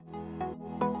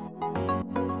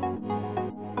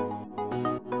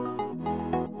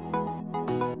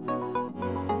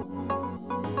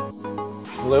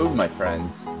Hello, my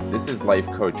friends. This is life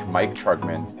coach Mike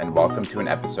Trugman, and welcome to an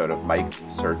episode of Mike's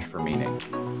Search for Meaning.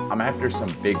 I'm after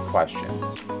some big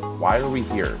questions. Why are we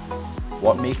here?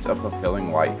 What makes a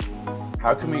fulfilling life?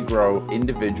 How can we grow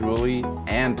individually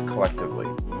and collectively?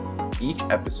 Each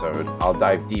episode, I'll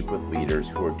dive deep with leaders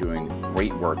who are doing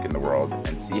great work in the world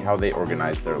and see how they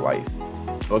organize their life.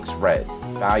 Books read,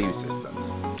 value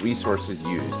systems, resources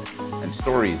used, and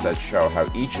stories that show how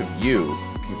each of you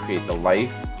can create the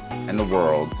life and the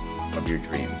world of your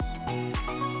dreams.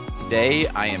 Today,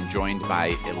 I am joined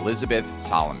by Elizabeth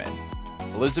Solomon.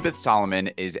 Elizabeth Solomon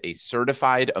is a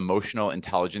certified emotional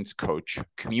intelligence coach,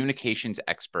 communications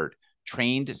expert,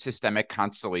 trained systemic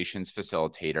constellations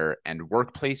facilitator, and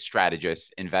workplace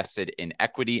strategist invested in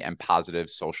equity and positive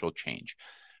social change.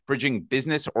 Bridging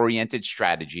business-oriented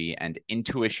strategy and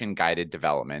intuition-guided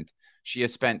development, she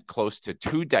has spent close to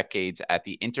 2 decades at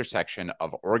the intersection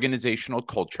of organizational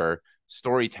culture,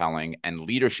 storytelling, and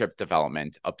leadership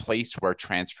development, a place where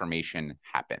transformation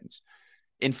happens.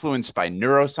 Influenced by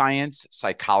neuroscience,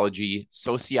 psychology,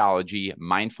 sociology,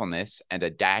 mindfulness, and a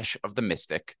dash of the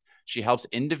mystic, she helps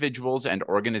individuals and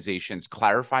organizations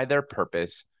clarify their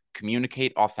purpose,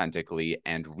 communicate authentically,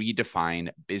 and redefine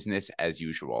business as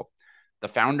usual. The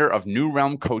founder of New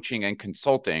Realm Coaching and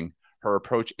Consulting, her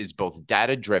approach is both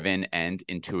data-driven and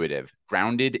intuitive,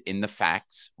 grounded in the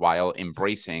facts while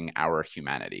embracing our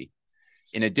humanity.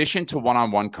 In addition to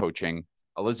one-on-one coaching,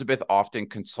 Elizabeth often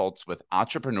consults with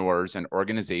entrepreneurs and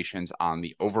organizations on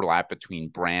the overlap between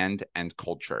brand and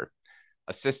culture.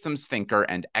 A systems thinker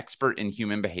and expert in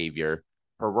human behavior,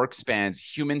 her work spans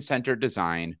human-centered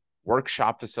design,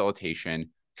 workshop facilitation,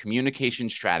 communication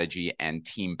strategy, and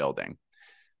team building.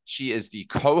 She is the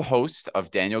co-host of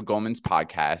Daniel Goleman's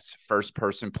podcast, First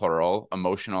Person Plural,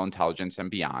 Emotional Intelligence and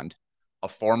Beyond, a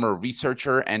former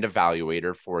researcher and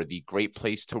evaluator for the Great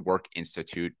Place to Work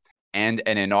Institute, and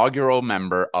an inaugural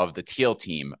member of the Teal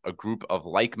Team, a group of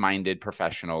like-minded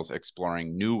professionals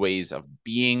exploring new ways of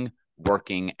being,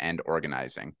 working, and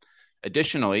organizing.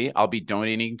 Additionally, I'll be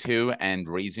donating to and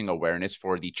raising awareness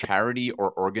for the charity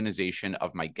or organization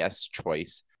of my guest's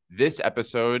choice. This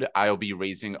episode, I'll be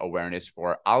raising awareness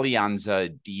for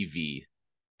Alianza DV.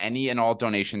 Any and all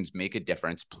donations make a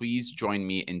difference. Please join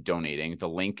me in donating. The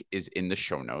link is in the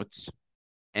show notes.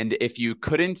 And if you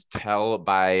couldn't tell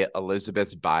by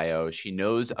Elizabeth's bio, she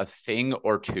knows a thing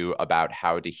or two about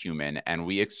how to human, and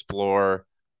we explore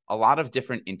a lot of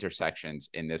different intersections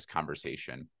in this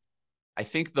conversation. I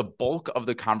think the bulk of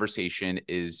the conversation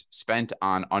is spent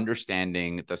on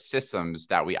understanding the systems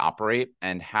that we operate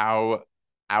and how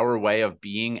our way of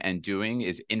being and doing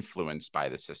is influenced by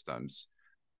the systems.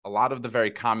 A lot of the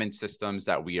very common systems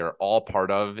that we are all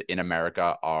part of in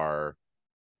America are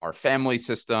our family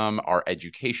system, our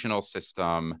educational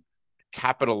system,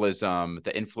 capitalism,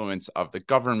 the influence of the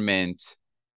government,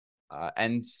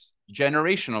 and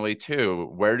generationally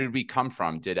too. Where did we come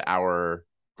from? Did our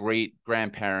great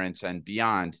grandparents and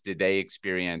beyond, did they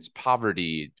experience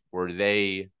poverty? Were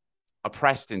they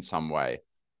oppressed in some way?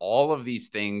 All of these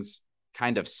things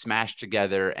kind of smash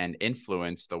together and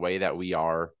influence the way that we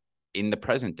are in the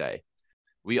present day.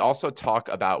 We also talk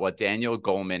about what Daniel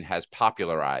Goleman has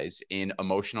popularized in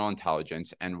emotional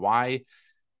intelligence and why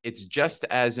it's just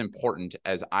as important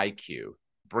as IQ,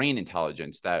 brain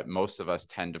intelligence, that most of us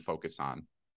tend to focus on.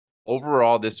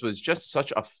 Overall, this was just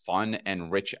such a fun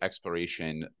and rich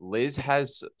exploration. Liz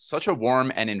has such a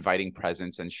warm and inviting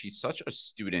presence, and she's such a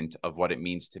student of what it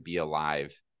means to be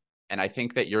alive. And I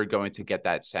think that you're going to get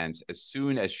that sense as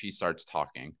soon as she starts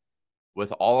talking.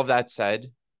 With all of that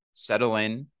said, settle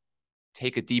in,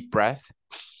 take a deep breath,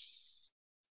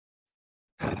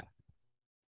 and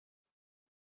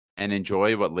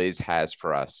enjoy what Liz has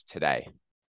for us today.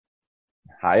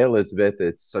 Hi, Elizabeth.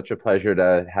 It's such a pleasure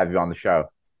to have you on the show.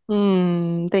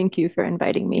 Thank you for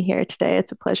inviting me here today.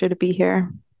 It's a pleasure to be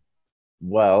here.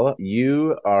 Well,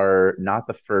 you are not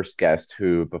the first guest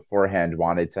who beforehand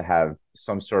wanted to have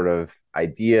some sort of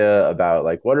idea about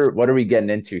like what are we getting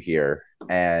into here?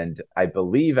 And I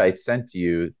believe I sent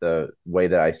you the way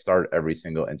that I start every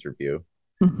single interview.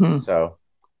 Mm-hmm. So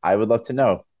I would love to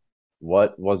know,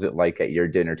 what was it like at your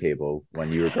dinner table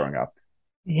when you were growing up?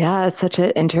 Yeah, it's such an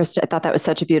interest. I thought that was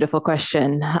such a beautiful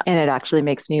question. And it actually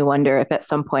makes me wonder if at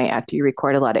some point after you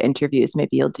record a lot of interviews,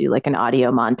 maybe you'll do like an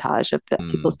audio montage of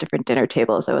people's different dinner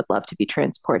tables. I would love to be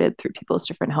transported through people's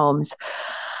different homes.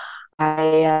 I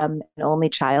am an only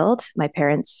child. My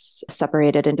parents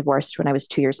separated and divorced when I was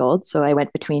 2 years old. So I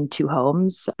went between 2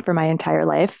 homes for my entire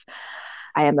life.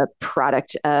 I am a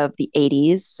product of the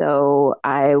 80s. So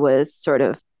I was sort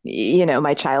of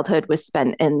my childhood was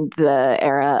spent in the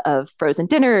era of frozen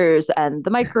dinners and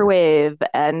the microwave,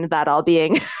 and that all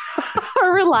being a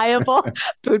reliable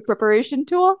food preparation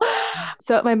tool.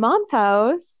 So at my mom's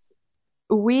house,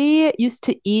 we used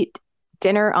to eat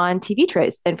dinner on TV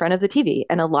trays in front of the TV,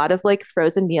 and a lot of like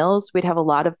frozen meals. We'd have a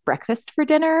lot of breakfast for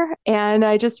dinner. And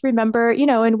I just remember,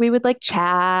 and we would like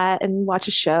chat and watch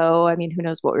a show. I mean, who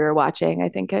knows what we were watching?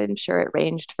 I'm sure it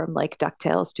ranged from like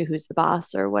DuckTales to Who's the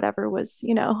Boss or whatever was,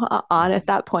 on at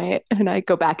that point. And I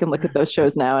go back and look at those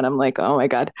shows now and I'm like, oh my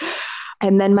God.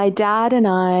 And then my dad and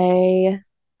I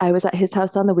was at his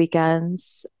house on the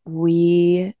weekends.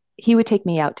 He would take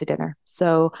me out to dinner.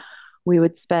 So we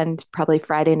would spend probably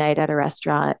Friday night at a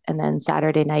restaurant and then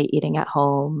Saturday night eating at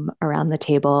home around the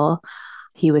table.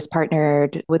 He was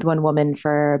partnered with one woman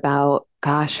for about,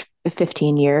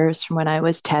 15 years from when I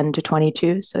was 10 to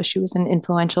 22. So she was an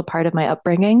influential part of my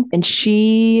upbringing. And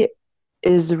she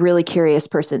is a really curious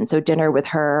person. So dinner with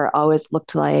her always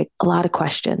looked like a lot of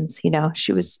questions.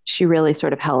 She really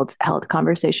sort of held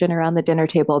conversation around the dinner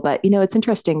table. But it's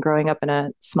interesting growing up in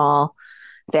a small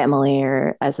family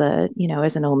or as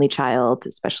an only child,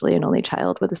 especially an only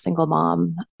child with a single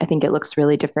mom. I think it looks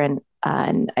really different.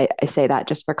 And I say that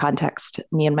just for context.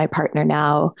 Me and my partner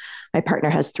now, my partner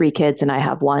has 3 kids and I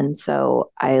have 1.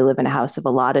 So I live in a house of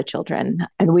a lot of children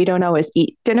and we don't always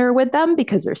eat dinner with them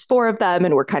because there's 4 of them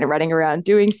and we're kind of running around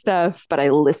doing stuff. But I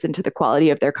listen to the quality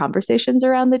of their conversations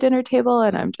around the dinner table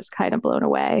and I'm just kind of blown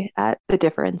away at the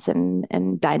difference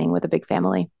in dining with a big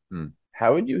family.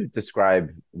 How would you describe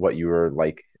what you were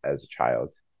like as a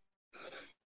child?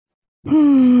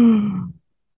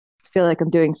 I feel like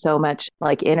I'm doing so much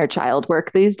like inner child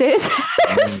work these days.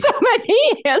 So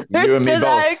many answers to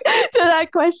that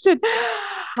question.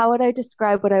 How would I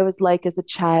describe what I was like as a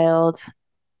child?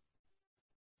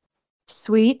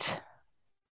 Sweet,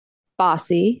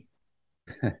 bossy.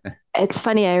 It's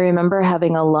funny. I remember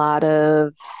having a lot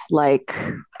of like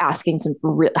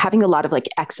having a lot of like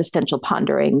existential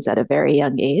ponderings at a very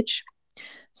young age.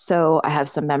 So I have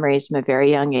some memories from a very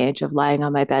young age of lying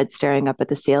on my bed, staring up at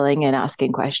the ceiling and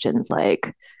asking questions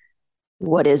like,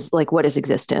 what is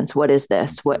existence? What is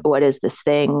this? What is this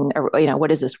thing? Or,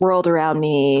 what is this world around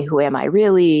me? Who am I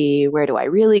really? Where do I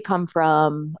really come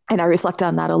from? And I reflect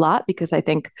on that a lot because I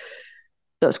think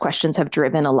those questions have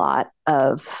driven a lot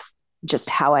of just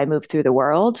how I move through the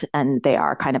world. And they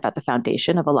are kind of at the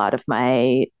foundation of a lot of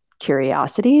my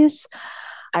curiosities.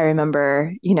 I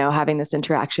remember, having this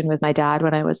interaction with my dad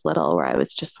when I was little, where I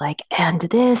was just like, and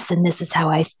this is how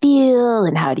I feel.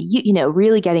 And how do you,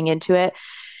 really getting into it.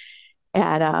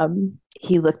 And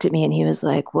he looked at me and he was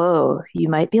like, whoa, you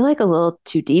might be like a little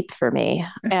too deep for me.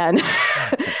 And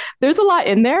there's a lot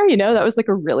in there, that was like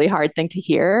a really hard thing to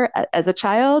hear as a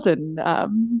child. And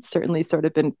certainly sort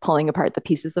of been pulling apart the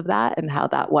pieces of that and how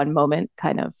that one moment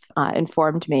kind of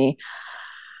informed me.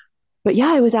 But yeah,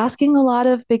 I was asking a lot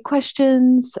of big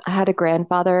questions. I had a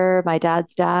grandfather, my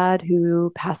dad's dad,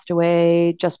 who passed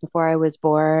away just before I was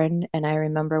born. And I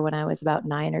remember when I was about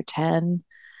 9 or 10,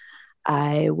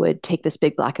 I would take this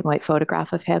big black and white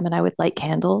photograph of him and I would light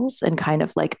candles and kind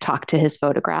of like talk to his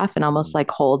photograph and almost like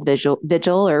hold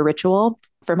vigil or ritual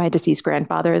for my deceased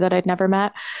grandfather that I'd never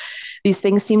met. These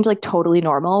things seemed like totally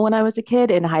normal when I was a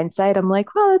kid. In hindsight, I'm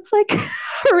like, well, it's like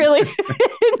a really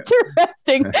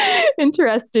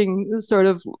interesting sort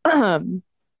of,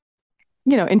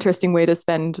 interesting way to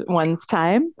spend one's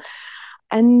time.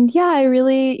 And yeah, I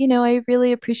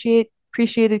really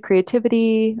appreciated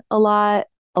creativity a lot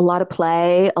of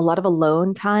play, a lot of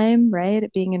alone time,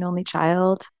 right? Being an only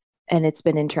child. And it's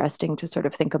been interesting to sort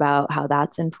of think about how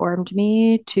that's informed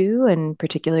me too. And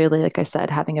particularly, like I said,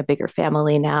 having a bigger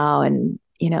family now and,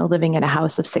 living in a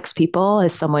house of 6 people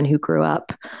as someone who grew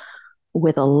up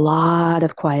with a lot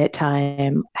of quiet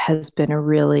time has been a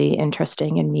really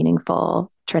interesting and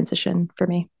meaningful transition for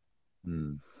me.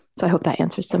 So I hope that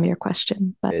answers some of your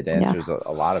question. But it answers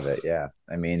a lot of it. Yeah.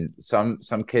 I mean, some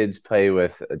kids play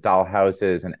with doll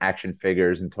houses and action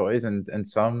figures and toys, and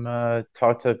some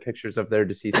talk to pictures of their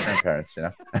deceased grandparents, Do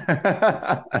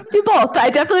both. I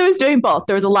definitely was doing both.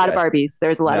 There was a lot of Barbies. There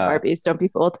was a lot of Barbies. Don't be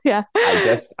fooled. Yeah. I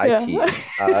guess I tease.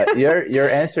 Your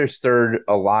answer stirred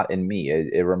a lot in me.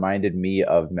 It reminded me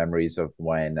of memories of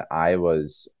when I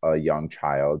was a young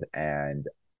child, and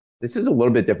this is a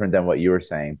little bit different than what you were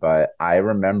saying, but I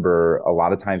remember a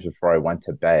lot of times before I went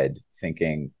to bed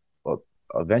thinking, well,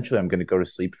 eventually I'm going to go to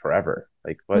sleep forever.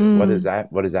 Like, what is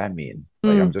that? What does that mean?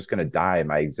 Like, I'm just going to die.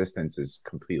 My existence is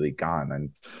completely gone.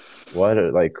 And what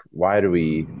are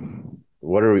we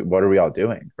all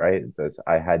doing? Right.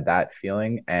 I had that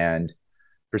feeling. And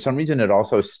for some reason, it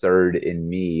also stirred in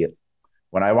me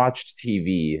when I watched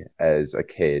TV as a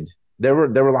kid, there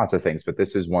were lots of things, but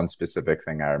this is one specific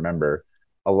thing I remember.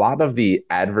 A lot of the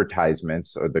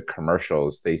advertisements or the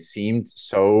commercials, they seemed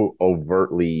so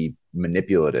overtly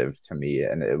manipulative to me.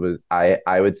 And it was I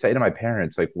would say to my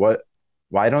parents, like, what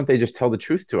why don't they just tell the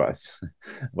truth to us?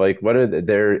 Like, what are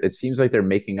they're it seems like they're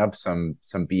making up some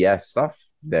BS stuff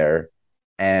there.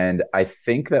 And I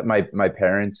think that my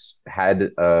parents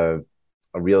had a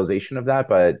realization of that,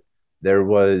 but there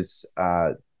was uh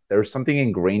there was something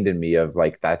ingrained in me of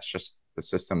like, that's just the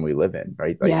system we live in,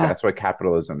 right? Like, Yeah. that's what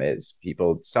capitalism is.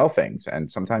 People sell things, and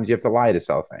sometimes you have to lie to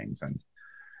sell things. And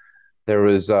there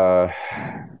was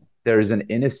there's an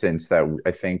innocence that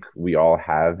I think we all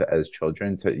have as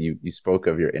children. To you spoke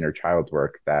of your inner child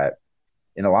work, that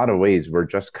in a lot of ways we're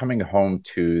just coming home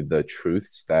to the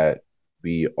truths that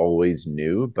we always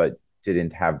knew but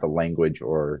didn't have the language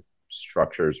or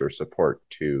structures or support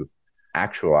to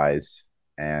actualize.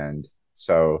 And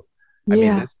so, I mean,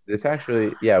 Yeah. this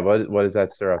actually, yeah, what does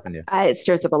that stir up in you? It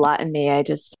stirs up a lot in me. I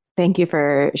just thank you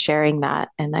for sharing that.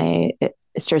 And it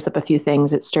stirs up a few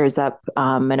things. It stirs up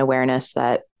an awareness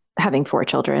that having four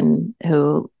children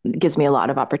who gives me a lot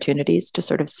of opportunities to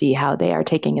sort of see how they are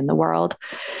taking in the world.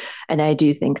 And I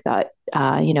do think that,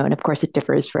 and of course it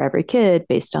differs for every kid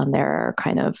based on their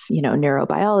kind of,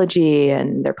 neurobiology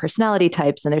and their personality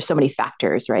types. And there's so many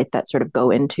factors, right, that sort of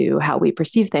go into how we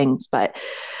perceive things. But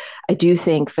I do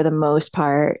think for the most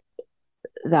part,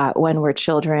 that when we're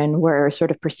children, we're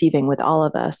sort of perceiving with all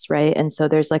of us, right? And so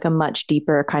there's like a much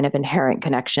deeper kind of inherent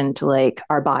connection to like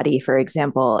our body, for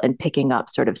example, and picking up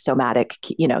sort of somatic,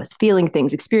 feeling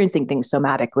things, experiencing things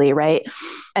somatically, right?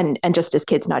 And just as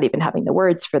kids not even having the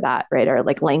words for that, right? Or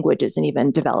like language isn't even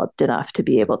developed enough to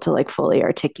be able to like fully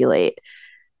articulate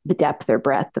the depth or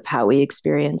breadth of how we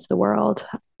experience the world.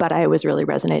 But I was really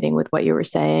resonating with what you were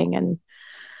saying. And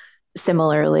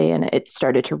similarly, and it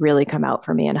started to really come out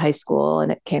for me in high school, and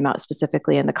it came out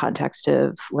specifically in the context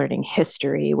of learning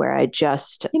history, where I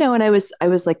just, and I was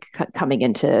like coming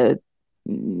into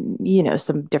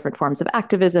some different forms of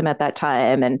activism at that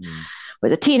time, and Mm.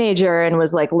 was a teenager and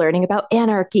was like learning about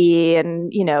anarchy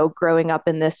and growing up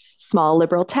in this small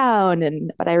liberal town.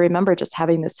 And but I remember just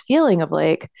having this feeling of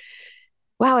like,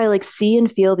 wow, I like see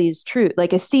and feel these truths.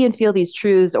 Like I see and feel these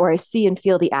truths, or I see and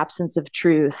feel the absence of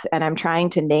truth. And I'm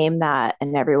trying to name that.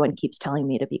 And everyone keeps telling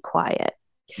me to be quiet.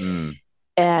 Mm.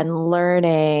 And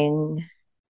learning,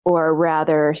 or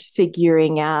rather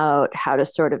figuring out how to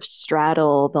sort of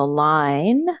straddle the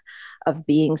line of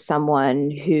being someone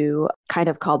who kind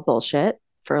of called bullshit,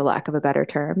 for lack of a better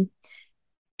term,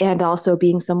 and also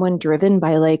being someone driven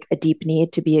by like a deep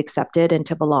need to be accepted and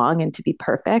to belong and to be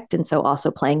perfect, and so also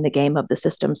playing the game of the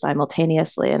system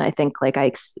simultaneously. And I think like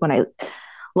when I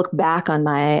look back on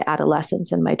my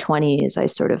adolescence and my 20s,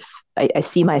 I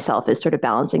see myself as sort of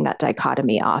balancing that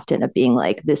dichotomy often of being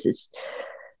like, this is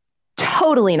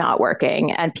totally not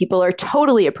working and people are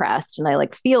totally oppressed, and I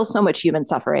like feel so much human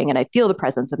suffering, and I feel the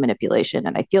presence of manipulation,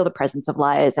 and I feel the presence of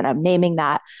lies, and I'm naming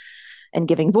that and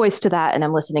giving voice to that. And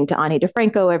I'm listening to Ani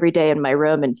DeFranco every day in my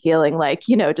room and feeling like,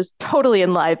 just totally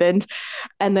enlivened.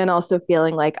 And then also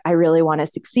feeling like I really want to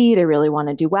succeed. I really want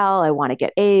to do well. I want to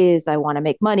get A's. I want to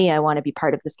make money. I want to be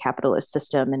part of this capitalist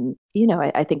system. And,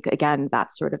 I think, again,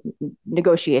 that sort of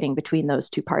negotiating between those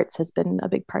two parts has been a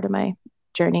big part of my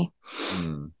journey.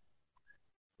 Mm.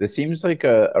 This seems like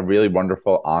a really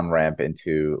wonderful on ramp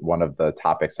into one of the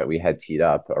topics that we had teed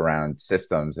up around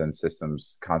systems and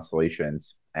systems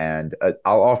constellations. And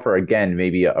I'll offer again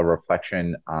maybe a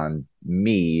reflection on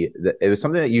me. It was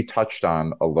something that you touched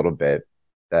on a little bit,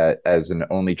 that as an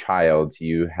only child,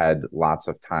 you had lots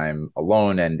of time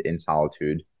alone and in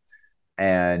solitude.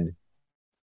 And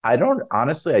I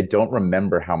don't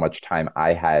remember how much time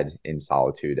I had in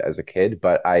solitude as a kid,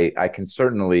 but I can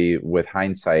certainly, with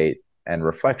hindsight and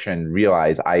reflection,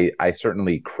 realize I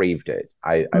certainly craved it.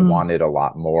 I wanted a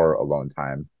lot more alone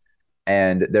time.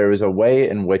 And there was a way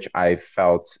in which I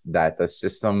felt that the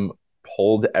system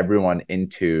pulled everyone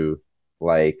into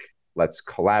like, let's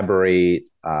collaborate,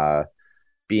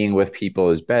 being with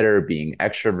people is better, being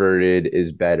extroverted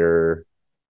is better,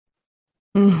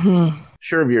 Mm-hmm.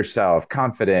 sure of yourself,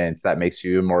 confident, that makes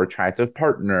you a more attractive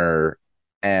partner.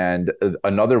 And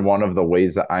another one of the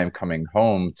ways that I'm coming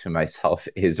home to myself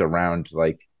is around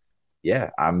like,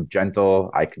 yeah, I'm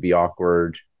gentle, I could be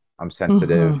awkward, I'm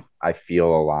sensitive, Mm-hmm. I feel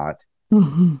a lot.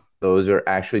 Mm-hmm. Those are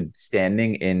actually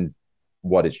standing in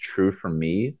what is true for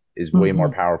me is way more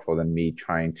Mm-hmm. powerful than me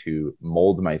trying to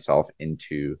mold myself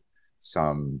into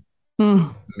some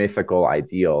Mm-hmm. mythical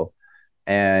ideal.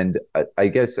 And I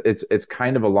guess it's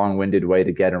kind of a long-winded way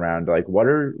to get around like what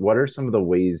are some of the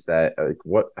ways that like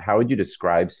what how would you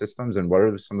describe systems and what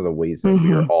are some of the ways that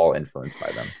we are Mm-hmm. all influenced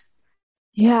by them?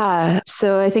 Yeah.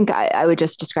 So I think I would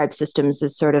just describe systems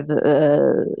as sort of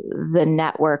the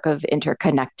network of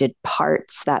interconnected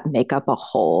parts that make up a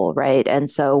whole, right? And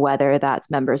so whether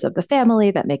that's members of the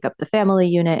family that make up the family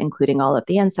unit, including all of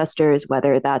the ancestors,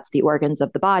 whether that's the organs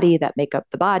of the body that make up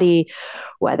the body,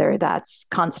 whether that's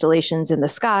constellations in the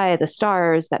sky, the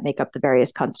stars that make up the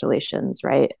various constellations,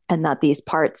 right? And that these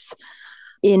parts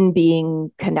in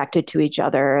being connected to each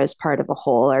other as part of a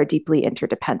whole are deeply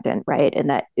interdependent, right? And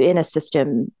that in a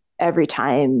system, every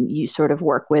time you sort of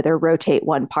work with or rotate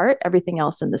one part, everything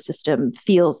else in the system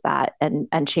feels that and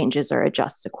changes or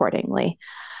adjusts accordingly.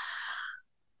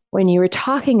 When you were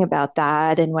talking about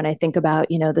that, and when I think about,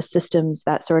 the systems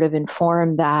that sort of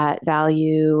inform that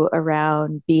value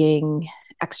around being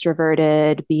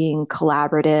extroverted, being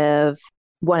collaborative,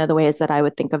 one of the ways that I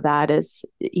would think of that is,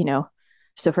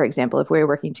 so for example, if we were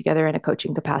working together in a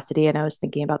coaching capacity and I was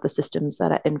thinking about the systems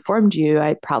that informed you,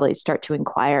 I'd probably start to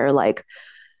inquire like,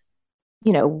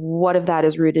 what if that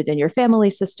is rooted in your family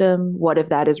system? What if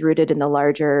that is rooted in the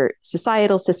larger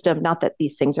societal system? Not that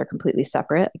these things are completely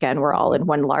separate. Again, we're all in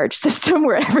one large system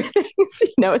where everything's,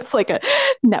 it's like a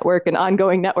network, an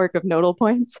ongoing network of nodal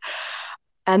points.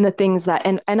 And the things that,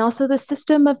 and also the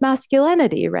system of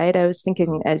masculinity, right? I was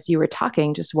thinking as you were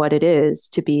talking, just what it is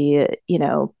to be,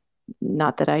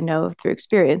 not that I know through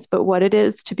experience, but what it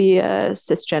is to be a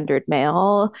cisgendered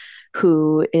male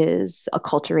who is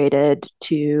acculturated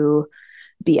to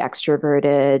be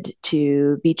extroverted,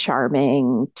 to be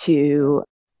charming, to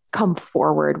come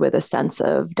forward with a sense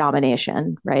of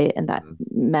domination, right? And that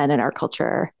men in our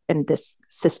culture and this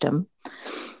system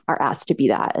are asked to be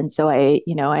that. And so I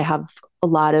have a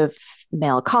lot of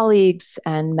male colleagues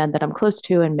and men that I'm close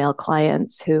to and male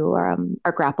clients who are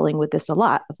grappling with this a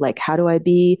lot of like, how do I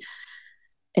be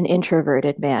an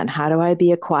introverted man? How do I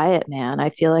be a quiet man? I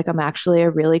feel like I'm actually a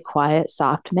really quiet,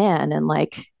 soft man. And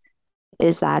like,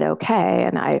 is that okay?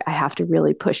 And I have to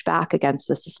really push back against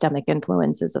the systemic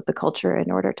influences of the culture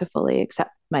in order to fully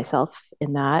accept myself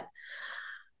in that.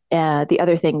 And the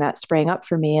other thing that sprang up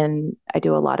for me, and I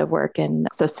do a lot of work in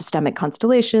so systemic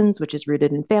constellations, which is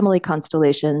rooted in family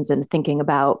constellations and thinking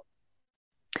about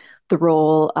the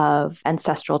role of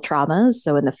ancestral traumas.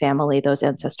 So in the family, those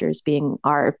ancestors being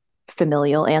our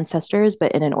familial ancestors,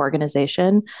 but in an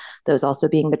organization, those also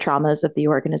being the traumas of the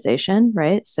organization,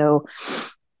 right? So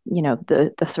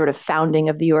the sort of founding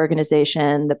of the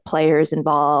organization, the players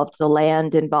involved, the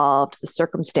land involved, the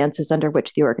circumstances under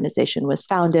which the organization was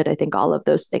founded. I think all of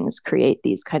those things create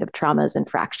these kind of traumas and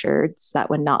fractures that,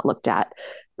 when not looked at,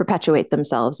 perpetuate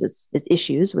themselves as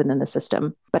issues within the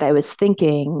system. But I was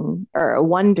thinking or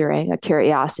wondering, a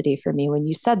curiosity for me when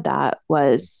you said that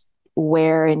was,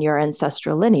 where in your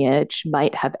ancestral lineage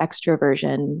might have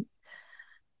extroversion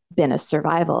been a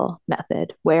survival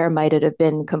method? Where might it have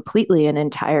been completely and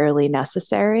entirely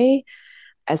necessary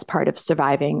as part of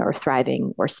surviving or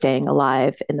thriving or staying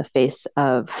alive in the face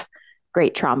of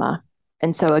great trauma?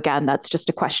 And so, again, that's just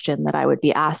a question that I would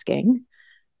be asking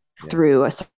through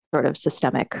a sort of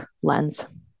systemic lens.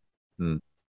 Hmm.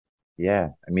 Yeah,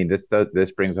 I mean this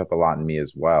brings up a lot in me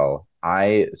as well.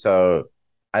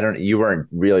 I don't, you weren't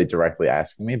really directly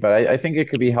asking me, but I think it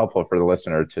could be helpful for the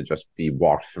listener to just be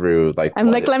walked through like I'm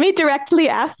like, let me directly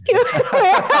ask you.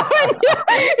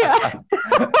 Yeah.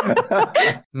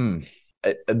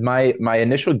 My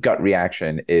initial gut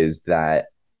reaction is that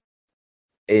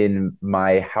in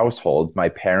my household, my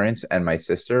parents and my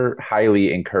sister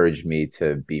highly encouraged me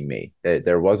to be me.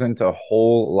 There wasn't a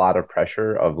whole lot of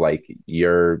pressure of like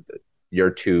you're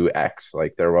too X.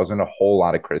 Like there wasn't a whole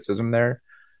lot of criticism there.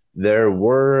 There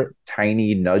were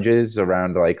tiny nudges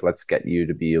around like, let's get you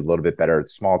to be a little bit better at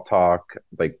small talk,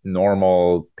 like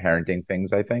normal parenting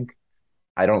things, I think.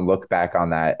 I don't look back on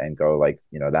that and go like,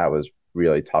 that was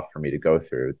really tough for me to go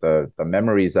through. The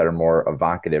memories that are more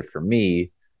evocative for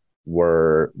me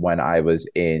were when I was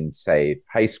in, say,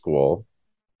 high school,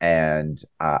 and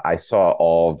I saw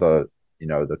all the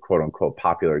quote unquote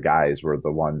popular guys were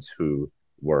the ones who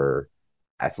were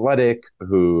athletic,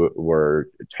 who were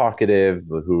talkative,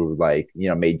 who like,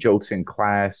 made jokes in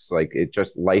class. Like it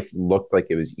just, life looked like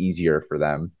it was easier for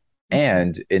them.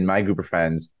 And in my group of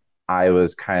friends, I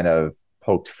was kind of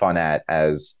poked fun at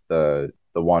as the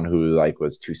one who like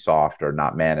was too soft or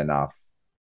not man enough.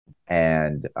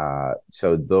 And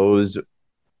so those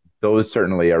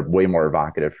certainly are way more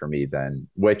evocative for me than,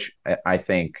 which I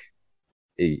think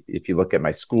if you look at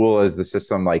my school as the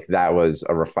system, like that was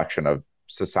a reflection of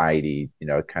society,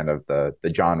 kind of the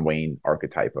John Wayne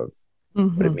archetype of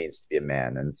what it Hmm. means to be a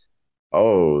man. And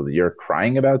oh, you're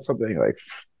crying about something like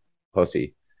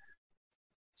pussy.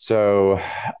 So,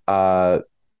 uh,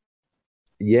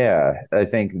 yeah, I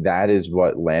think that is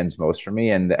what lands most for me.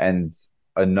 And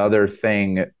another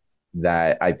thing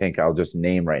that I think I'll just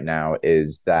name right now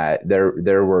is that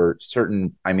there were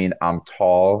certain, I mean, I'm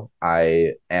tall,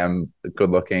 I am good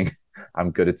looking,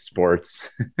 I'm good at sports.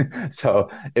 So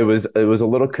it was a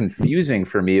little confusing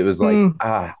for me. It was Mm.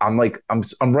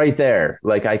 I'm right there.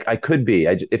 Like I could be.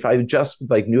 If I just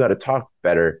like knew how to talk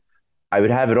better, I would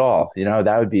have it all.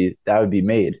 That would be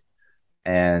made.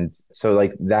 And so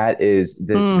like there's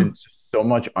been Mm. so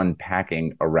much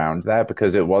unpacking around that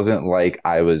because it wasn't like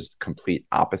I was complete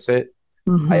opposite.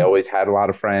 I Hmm. always had a lot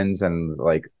of friends and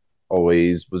like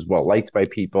always was well liked by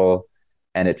people.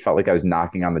 And it felt like I was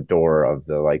knocking on the door of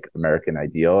the like American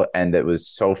ideal. And it was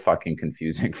so fucking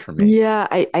confusing for me. Yeah,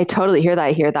 I totally hear that.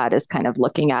 I hear that as kind of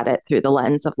looking at it through the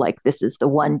lens of like, this is the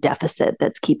one deficit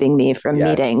that's keeping me from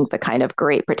meeting Yes. the kind of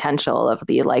great potential of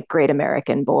the like great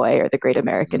American boy or the great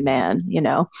American Mm-hmm. man, you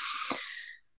know?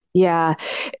 Yeah,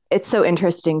 it's so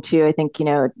interesting too. I think,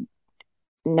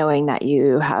 knowing that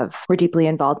you were deeply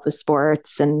involved with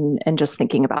sports and just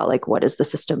thinking about like what is the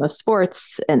system of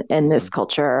sports in Mm-hmm. this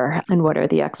culture and what are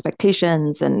the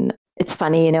expectations. And it's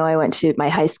funny, I went to my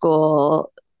high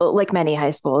school, like many high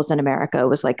schools in America,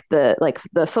 was like the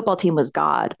football team was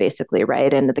God, basically,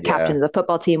 right? And the captain Yeah. of the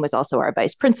football team was also our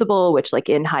vice principal, which like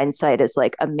in hindsight is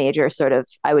like a major sort of,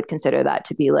 I would consider that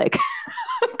to be like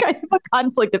kind of a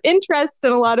conflict of interest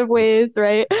in a lot of ways,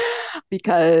 right?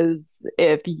 Because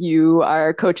if you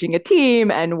are coaching a team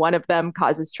and one of them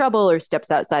causes trouble or steps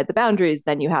outside the boundaries,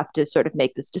 then you have to sort of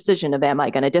make this decision of, am I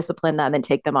going to discipline them and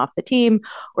take them off the team?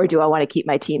 Or do I want to keep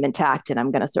my team intact and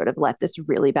I'm going to sort of let this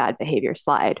really bad behavior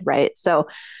slide, right? So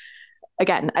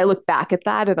again, I look back at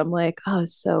that and I'm like, oh,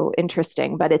 so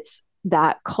interesting. But it's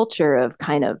that culture of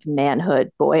kind of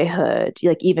manhood, boyhood,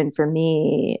 like even for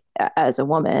me as a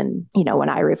woman, when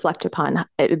I reflect upon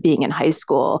being in high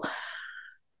school,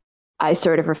 I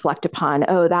sort of reflect upon,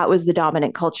 oh, that was the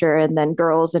dominant culture. And then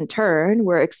girls in turn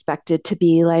were expected to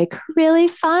be like really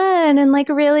fun and like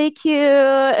really cute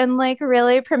and like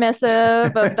really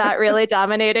permissive of that really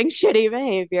dominating, shitty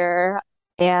behavior.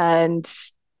 And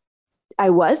I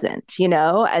wasn't,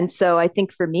 And so I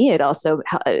think for me, it also,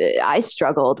 I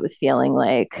struggled with feeling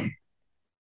like,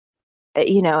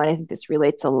 and I think this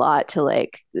relates a lot to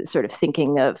like sort of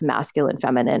thinking of masculine,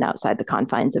 feminine outside the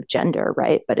confines of gender,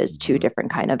 right? But as two Mm-hmm.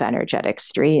 different kind of energetic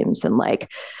streams and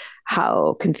like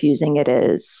how confusing it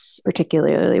is,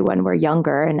 particularly when we're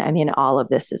younger. And I mean, all of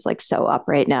this is like so up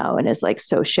right now and is like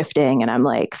so shifting. And I'm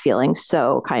like feeling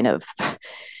so kind of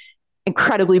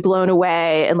incredibly blown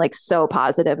away and like so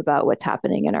positive about what's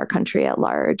happening in our country at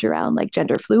large around like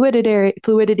gender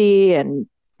fluidity and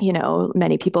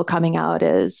many people coming out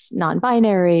as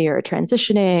non-binary or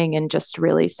transitioning and just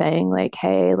really saying like,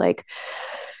 hey, like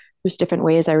there's different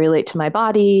ways I relate to my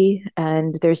body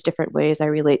and there's different ways I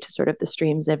relate to sort of the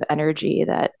streams of energy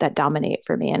that dominate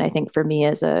for me. And I think for me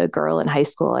as a girl in high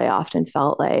school, I often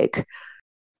felt like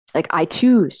I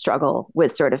too struggle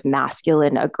with sort of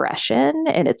masculine aggression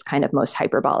in its kind of most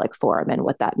hyperbolic form and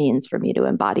what that means for me to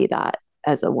embody that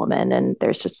as a woman. And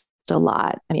there's just a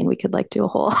lot. I mean, we could like do a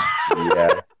whole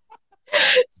Yeah.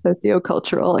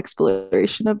 sociocultural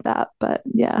exploration of that, but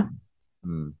yeah.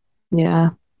 Mm. Yeah.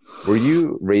 Were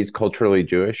you raised culturally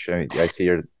Jewish? I see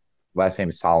your last name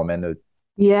is Solomon.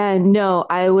 Yeah, no,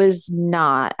 I was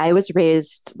not. I was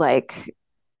raised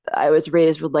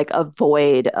with like a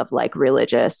void of like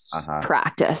religious Uh-huh.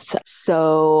 practice.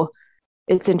 So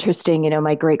it's interesting,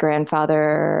 my great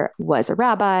grandfather was a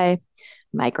rabbi.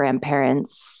 My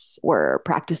grandparents were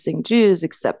practicing Jews,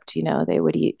 except, they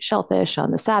would eat shellfish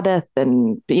on the Sabbath.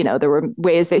 And, there were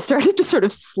ways they started to sort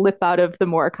of slip out of the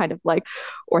more kind of like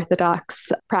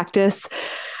Orthodox practice.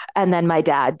 And then my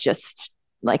dad just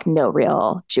like no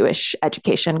real Jewish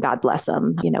education, God bless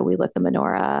him. We lit the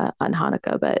menorah on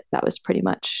Hanukkah, but that was pretty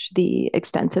much the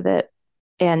extent of it.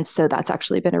 And so that's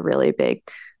actually been a really big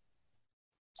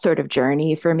sort of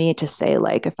journey for me to say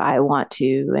like if I want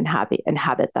to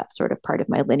inhabit that sort of part of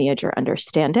my lineage or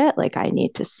understand it, like I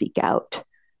need to seek out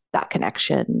that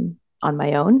connection on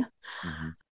my own.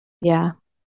 Mhm. Yeah.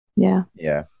 Yeah.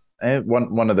 Yeah. And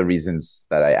one of the reasons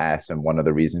that I asked, and one of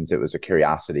the reasons it was a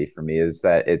curiosity for me, is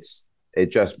that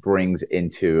it just brings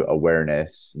into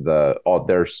awareness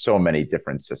there's so many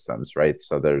different systems, right?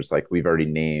 So there's like we've already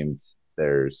named,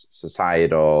 there's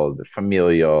societal, the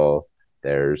familial,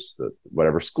 there's the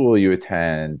whatever school you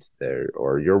attend, there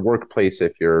or your workplace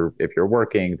if you're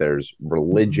working, there's Mhm.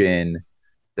 religion,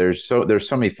 there's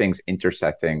so many things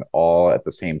intersecting all at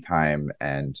the same time,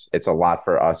 and it's a lot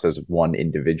for us as one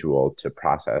individual to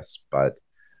process. But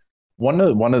one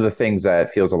of the things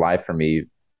that feels alive for me,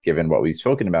 given what we've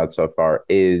spoken about so far,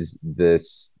 is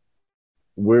this: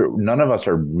 we're none of us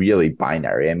are really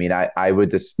binary. I mean, I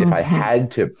would just, if I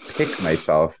had to pick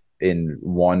myself in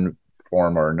one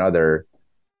form or another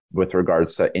with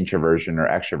regards to introversion or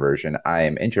extroversion, I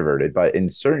am introverted. But in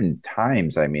certain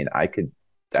times, I mean, I could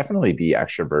definitely be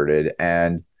extroverted.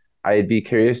 And I'd be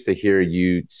curious to hear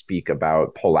you speak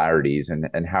about polarities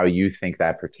and how you think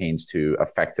that pertains to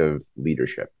effective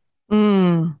leadership.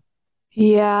 Mm.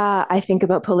 Yeah, I think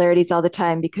about polarities all the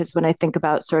time because when I think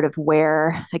about sort of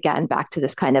where, again, back to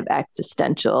this kind of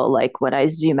existential, like when I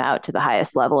zoom out to the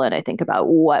highest level and I think about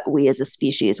what we as a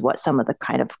species, what some of the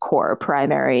kind of core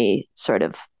primary sort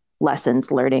of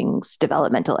lessons, learnings,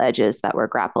 developmental edges that we're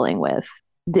grappling with,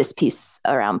 this piece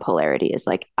around polarity is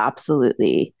like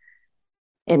absolutely,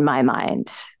 in my mind,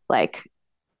 like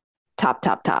top,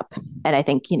 top, top. And I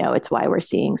think, it's why we're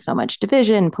seeing so much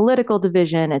division, political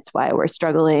division. It's why we're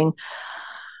struggling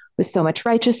with so much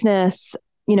righteousness.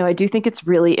 I do think it's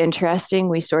really interesting.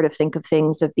 We sort of think of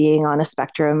things of being on a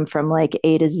spectrum from like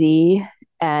A to Z.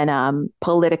 And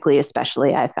politically,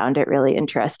 especially, I found it really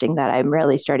interesting that I'm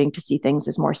really starting to see things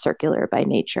as more circular by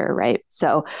nature, right?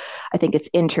 So I think it's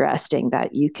interesting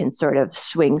that you can sort of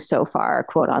swing so far,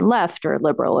 quote, on left or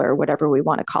liberal or whatever we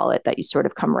want to call it, that you sort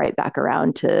of come right back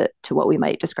around to what we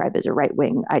might describe as a right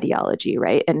wing ideology,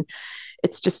 right? And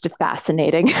it's just a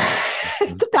fascinating,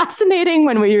 it's fascinating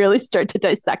when we really start to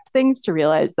dissect things to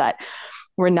realize that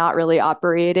we're not really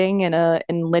operating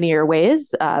in linear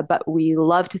ways, but we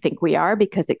love to think we are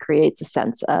because it creates a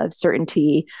sense of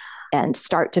certainty and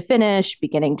start to finish,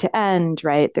 beginning to end,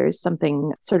 right? There's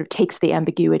something sort of takes the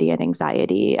ambiguity and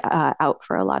anxiety out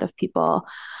for a lot of people.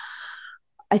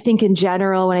 I think in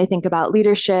general, when I think about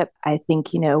leadership, I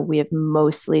think, we have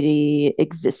mostly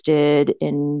existed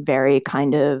in very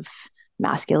kind of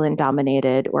masculine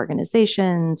dominated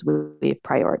organizations. We've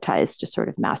prioritized a sort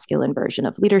of masculine version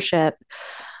of leadership.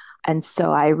 And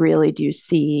so I really do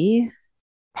see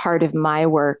part of my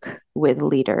work with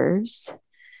leaders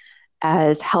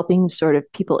as helping sort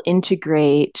of people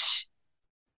integrate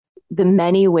the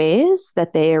many ways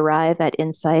that they arrive at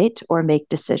insight or make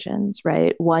decisions,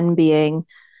 right? One being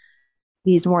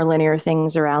these more linear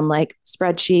things around like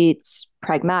spreadsheets,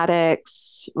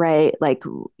 pragmatics, right? Like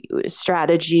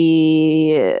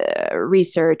strategy,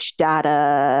 research,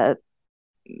 data,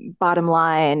 bottom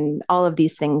line, all of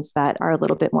these things that are a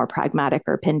little bit more pragmatic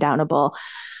or pin downable.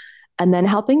 And then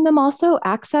helping them also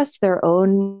access their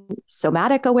own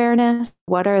somatic awareness.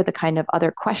 What are the kind of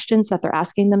other questions that they're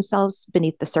asking themselves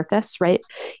beneath the surface, right?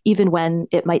 Even when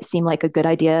it might seem like a good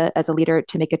idea as a leader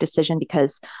to make a decision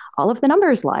because all of the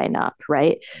numbers line up,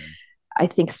 right? I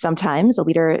think sometimes a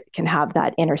leader can have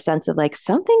that inner sense of like,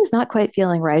 something's not quite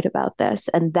feeling right about this.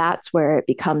 And that's where it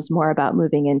becomes more about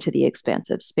moving into the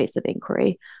expansive space of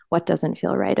inquiry. What doesn't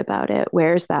feel right about it?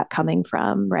 Where's that coming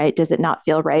from, right? Does it not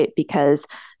feel right because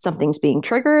something's being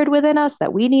triggered within us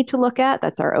that we need to look at?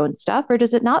 That's our own stuff. Or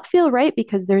does it not feel right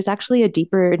because there's actually a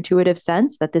deeper intuitive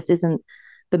sense that this isn't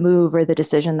the move or the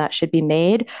decision that should be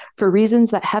made for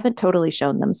reasons that haven't totally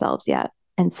shown themselves yet?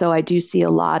 And so I do see a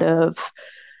lot of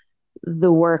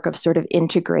the work of sort of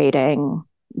integrating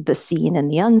the seen and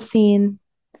the unseen,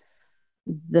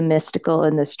 the mystical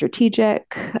and the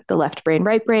strategic, the left brain,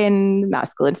 right brain,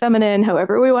 masculine, feminine,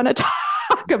 however we want to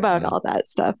talk about all that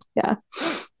stuff. Yeah.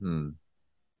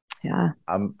 Yeah.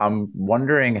 I'm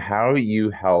wondering how you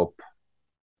help.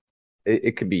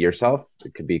 It could be yourself,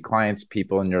 it could be clients,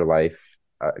 people in your life,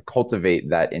 cultivate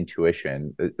that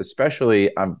intuition, especially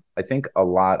I think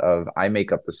I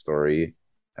make up the story,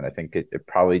 and I think it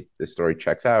probably, the story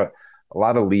checks out. A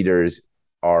lot of leaders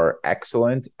are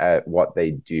excellent at what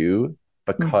they do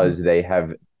because they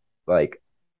have like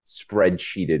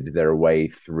spreadsheeted their way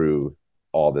through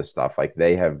all this stuff. Like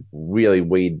they have really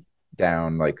weighed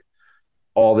down, like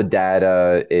all the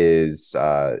data is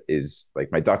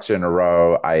like my ducks are in a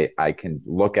row. I can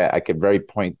look at, I could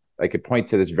point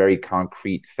to this very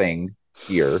concrete thing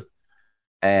here.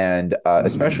 And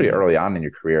especially early on in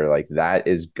your career, like that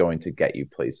is going to get you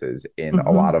places in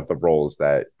a lot of the roles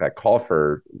that call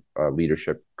for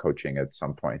leadership coaching at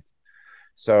some point.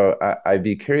 So I'd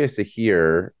be curious to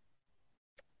hear,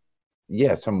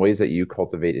 some ways that you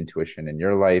cultivate intuition in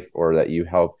your life, or that you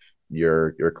help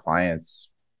your clients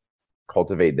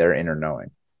cultivate their inner knowing.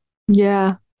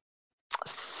 Yeah.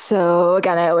 So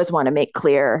again, I always want to make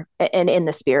clear, and in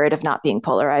the spirit of not being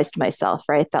polarized myself,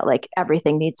 right, that like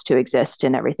everything needs to exist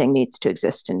and everything needs to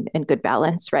exist in good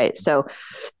balance, right? So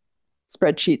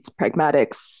spreadsheets,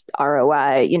 pragmatics,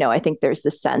 ROI. I think there's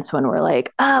this sense when we're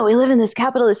like, oh, we live in this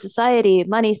capitalist society,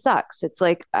 money sucks. It's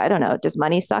like, I don't know, does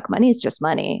money suck? Money is just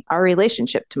money. Our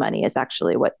relationship to money is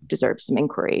actually what deserves some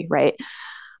inquiry, right?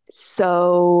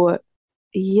 So,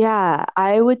 yeah,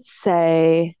 I would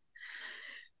say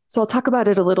so I'll talk about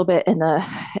it a little bit in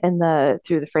the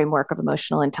through the framework of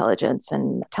emotional intelligence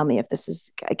and tell me if this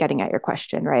is getting at your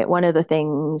question, right? One of the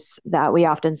things that we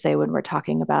often say when we're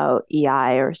talking about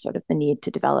EI or sort of the need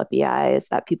to develop EI is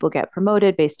that people get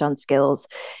promoted based on skills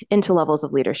into levels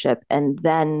of leadership and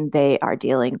then they are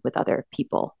dealing with other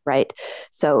people, right?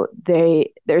 So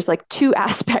there's like two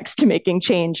aspects to making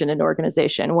change in an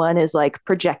organization. One is like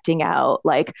projecting out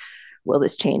like will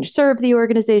this change serve the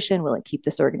organization? Will it keep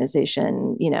this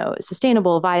organization,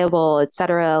 sustainable, viable, et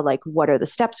cetera? Like, what are the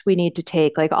steps we need to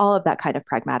take? Like all of that kind of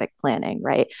pragmatic planning,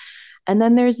 right? And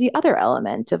then there's the other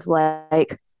element of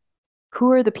like,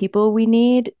 who are the people we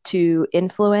need to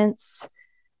influence,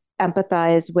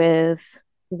 empathize with,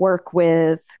 work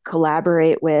with,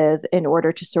 collaborate with in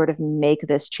order to sort of make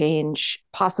this change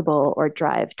possible or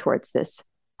drive towards this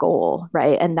goal,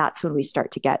 right? And that's when we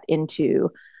start to get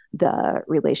into the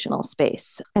relational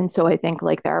space. And so I think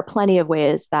like there are plenty of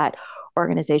ways that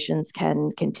organizations can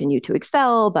continue to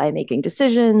excel by making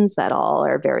decisions that all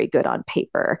are very good on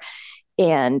paper.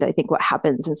 And I think what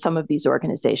happens in some of these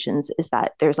organizations is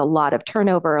that there's a lot of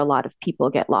turnover, a lot of people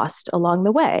get lost along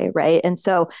the way, right? And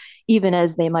so even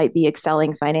as they might be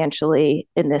excelling financially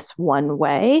in this one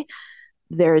way,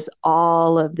 there's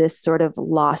all of this sort of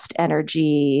lost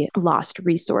energy, lost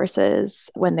resources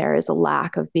when there is a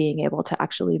lack of being able to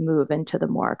actually move into the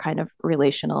more kind of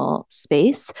relational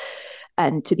space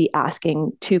and to be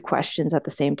asking two questions at the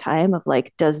same time of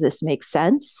like, does this make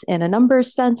sense in a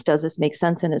numbers sense? Does this make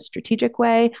sense in a strategic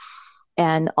way?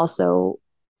 And also,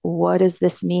 what does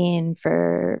this mean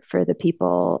for the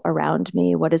people around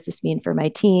me? What does this mean for my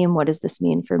team? What does this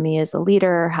mean for me as a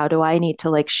leader? How do I need to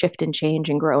like shift and change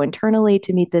and grow internally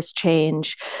to meet this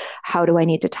change? How do I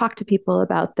need to talk to people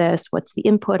about this? What's the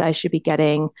input I should be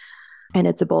getting? And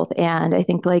it's a both and. I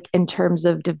think like in terms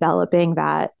of developing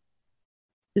that,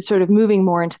 sort of moving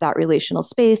more into that relational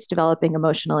space, developing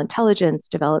emotional intelligence,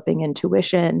 developing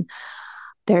intuition,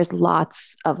 there's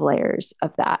lots of layers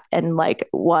of that. And like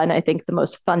one, I think the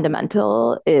most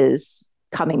fundamental is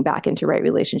coming back into right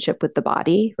relationship with the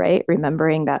body, right?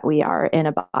 Remembering that we are in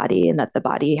a body and that the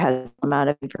body has an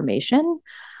amount of information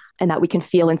and that we can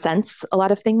feel and sense a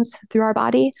lot of things through our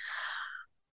body.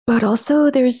 But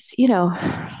also there's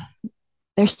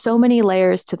so many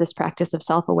layers to this practice of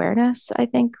self-awareness, I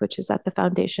think, which is at the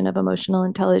foundation of emotional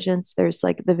intelligence. There's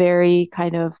like the very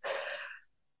kind of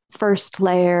first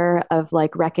layer of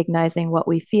like recognizing what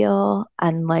we feel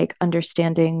and like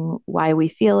understanding why we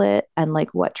feel it and like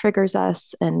what triggers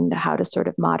us and how to sort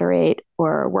of moderate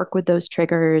or work with those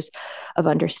triggers, of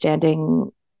understanding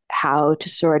how to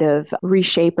sort of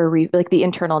reshape or like the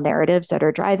internal narratives that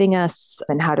are driving us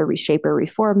and how to reshape or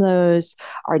reform those,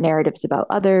 our narratives about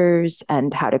others,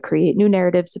 and how to create new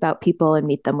narratives about people and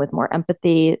meet them with more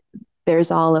empathy.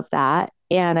 There's all of that.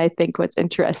 And I think what's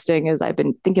interesting is I've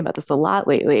been thinking about this a lot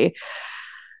lately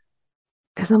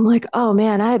because I'm like, oh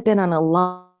man, I've been on a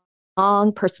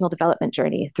long personal development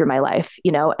journey through my life,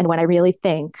 and when I really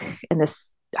think, and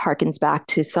this harkens back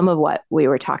to some of what we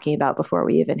were talking about before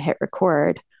we even hit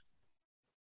record,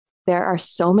 there are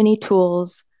so many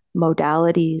tools,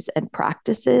 modalities, and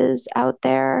practices out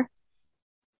there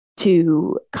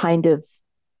to kind of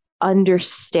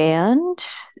understand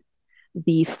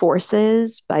the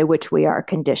forces by which we are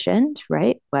conditioned,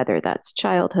 right? Whether that's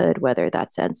childhood, whether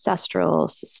that's ancestral,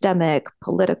 systemic,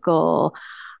 political,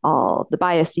 all the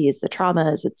biases, the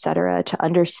traumas, et cetera, to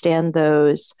understand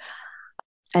those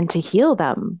and to heal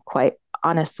them, quite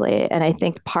honestly. And I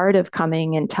think part of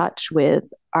coming in touch with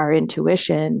our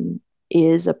intuition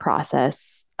is a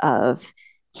process of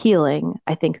healing.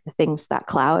 I think the things that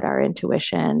cloud our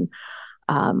intuition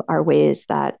are ways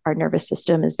that our nervous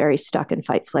system is very stuck in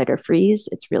fight, flight, or freeze.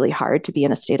 It's really hard to be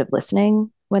in a state of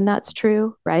listening when that's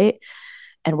true, right?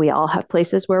 And we all have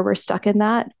places where we're stuck in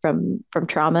that from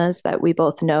traumas that we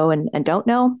both know and don't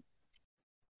know.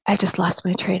 I just lost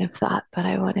my train of thought, but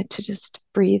I wanted to just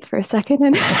breathe for a second.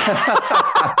 And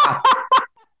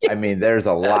I mean, there's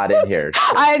a lot in here.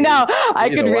 I know. I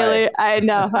could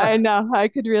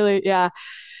really, yeah.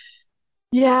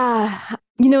 Yeah.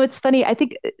 It's funny. I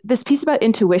think this piece about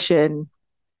intuition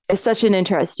It's such an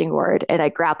interesting word, and I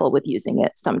grapple with using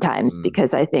it sometimes Mm,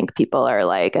 because I think people are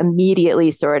like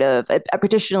immediately sort of,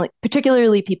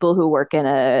 particularly people who work in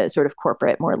a sort of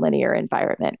corporate, more linear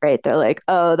environment, right? They're like,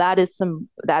 oh, that is some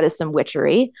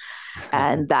witchery,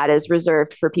 and that is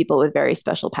reserved for people with very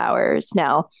special powers.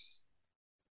 Now,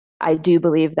 I do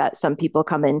believe that some people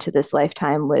come into this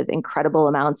lifetime with incredible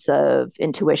amounts of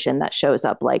intuition that shows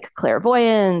up like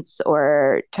clairvoyance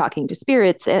or talking to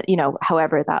spirits,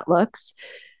 however that looks.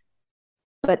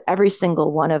 But every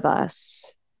single one of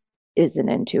us is an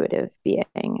intuitive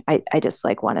being. I just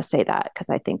like want to say that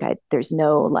because I think there's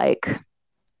no like,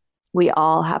 we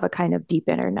all have a kind of deep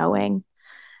inner knowing.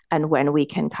 And when we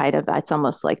can kind of, it's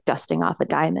almost like dusting off a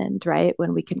diamond, right?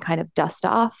 When we can kind of dust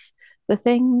off the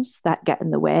things that get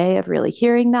in the way of really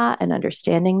hearing that and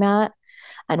understanding that.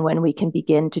 And when we can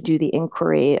begin to do the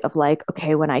inquiry of like,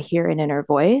 okay, when I hear an inner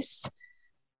voice,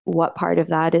 what part of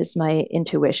that is my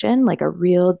intuition, like a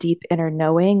real deep inner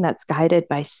knowing that's guided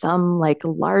by some like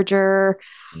larger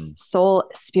mm, soul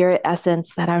spirit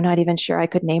essence that I'm not even sure I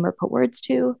could name or put words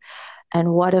to.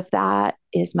 And what of that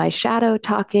is my shadow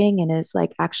talking and is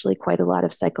like actually quite a lot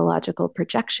of psychological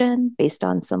projection based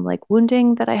on some like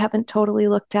wounding that I haven't totally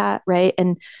looked at, right?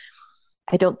 And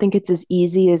I don't think it's as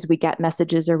easy as we get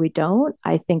messages or we don't.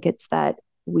 I think it's that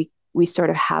we sort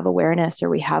of have awareness or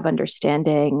we have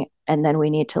understanding, and then we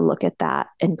need to look at that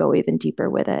and go even deeper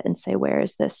with it and say, where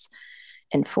is this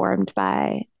informed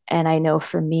by? And I know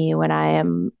for me, when I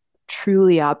am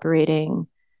truly operating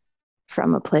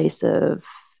from a place of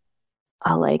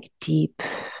a like deep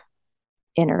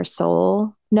inner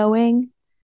soul knowing,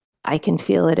 I can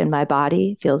feel it in my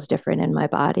body, feels different in my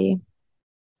body.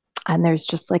 And there's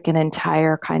just like an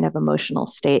entire kind of emotional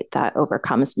state that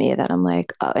overcomes me that I'm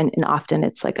like, and often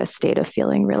it's like a state of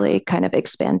feeling really kind of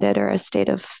expanded or a state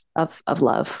of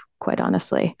love, quite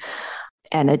honestly.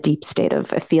 And a deep state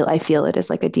of, I feel it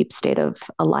as like a deep state of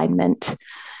alignment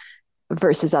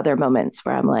versus other moments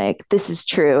where I'm like, this is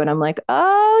true. And I'm like,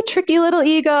 oh, tricky little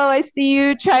ego. I see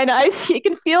you trying to, you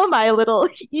can feel my little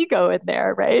ego in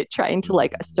there, right? Trying to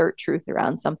like mm, assert truth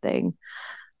around something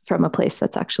from a place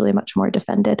that's actually much more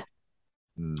defended.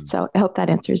 mm. So I hope that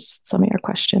answers some of your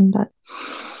question, but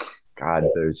God,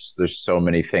 there's so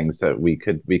many things that we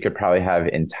could probably have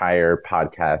entire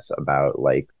podcasts about,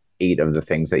 like 8 of the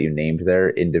things that you named there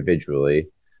individually.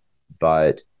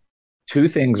 But two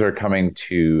things are coming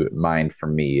to mind for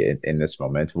me in this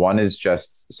moment. One is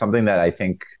just something that I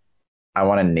think I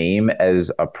want to name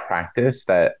as a practice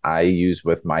that I use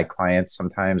with my clients.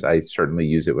 Sometimes I certainly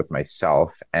use it with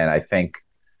myself. And I think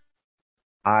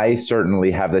I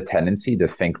certainly have the tendency to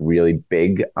think really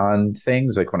big on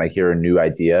things. Like when I hear a new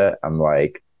idea, I'm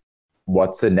like,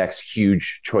 what's the next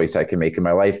huge choice I can make in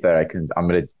my life that I'm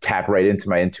going to tap right into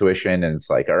my intuition. And it's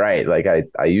like, all right, like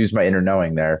I use my inner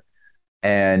knowing there.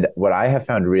 And what I have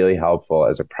found really helpful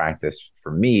as a practice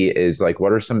for me is like,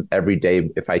 what are some everyday,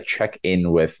 if I check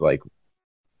in with like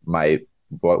my,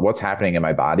 what's happening in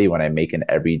my body when I make an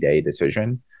everyday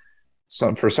decision.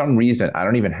 For some reason, I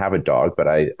don't even have a dog, but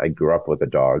I grew up with a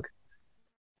dog.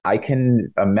 I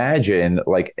can imagine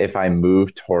like if I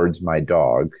move towards my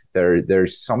dog, there's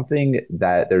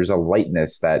a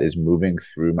lightness that is moving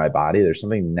through my body. There's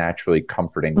something naturally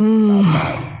comforting about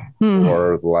that.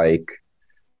 Or like,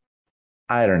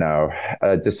 I don't know,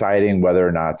 deciding whether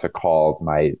or not to call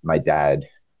my dad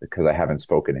because I haven't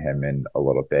spoken to him in a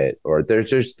little bit. Or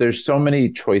there's so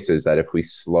many choices that if we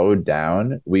slowed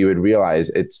down, we would realize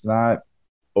it's not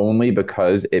only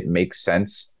because it makes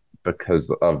sense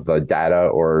because of the data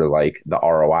or like the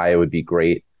ROI would be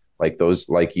great. Like those,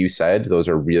 like you said, those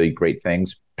are really great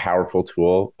things, powerful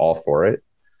tool, all for it.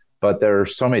 But there are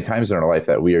so many times in our life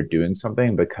that we are doing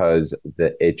something because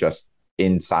it just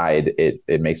inside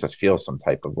it makes us feel some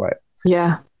type of way.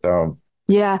 yeah. So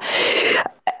Yeah.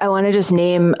 I want to just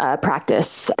name a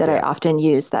practice that I yeah. often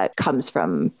use that comes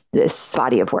from this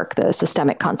body of work, the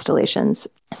systemic constellations.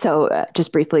 So,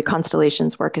 just briefly,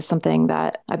 constellations work is something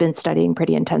that I've been studying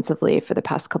pretty intensively for the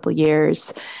past couple of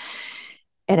years.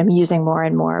 And I'm using more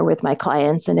and more with my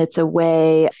clients. And it's a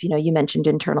way, you mentioned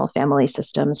internal family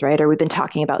systems, right? Or we've been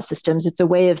talking about systems. It's a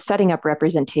way of setting up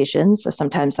representations. So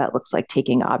sometimes that looks like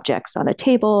taking objects on a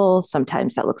table.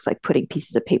 Sometimes that looks like putting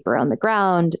pieces of paper on the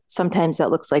ground. Sometimes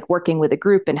that looks like working with a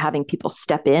group and having people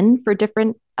step in for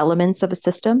different elements of a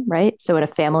system, right? So in a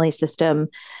family system,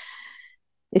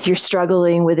 if you're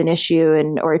struggling with an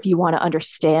issue or if you want to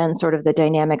understand sort of the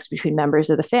dynamics between members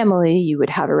of the family, you would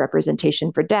have a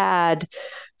representation for dad,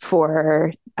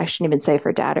 I shouldn't even say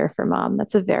for dad or for mom.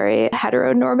 That's a very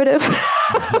heteronormative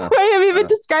way of even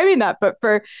describing that. But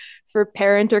for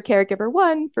parent or caregiver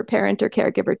one, for parent or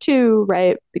caregiver two,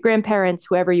 right? The grandparents,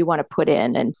 whoever you want to put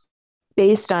in. And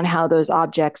based on how those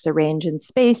objects arrange in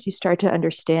space, you start to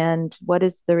understand what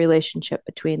is the relationship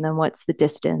between them? What's the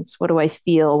distance? What do I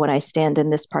feel when I stand in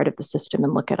this part of the system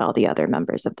and look at all the other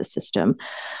members of the system?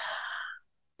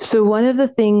 So one of the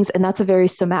things, and that's a very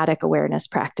somatic awareness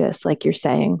practice, like you're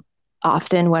saying,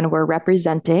 often when we're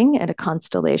representing in a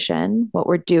constellation, what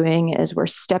we're doing is we're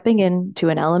stepping into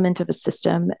an element of a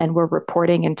system and we're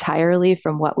reporting entirely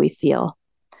from what we feel,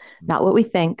 not what we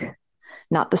think,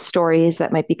 not the stories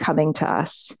that might be coming to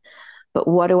us, but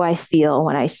what do I feel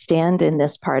when I stand in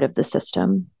this part of the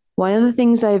system? One of the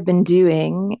things I've been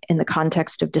doing in the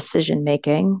context of decision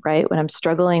making, right, when I'm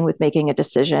struggling with making a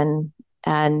decision,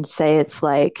 and say it's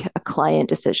like a client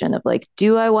decision of like,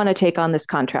 do I want to take on this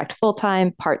contract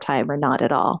full-time, part-time, or not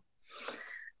at all?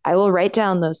 I will write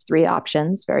down those three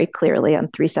options very clearly on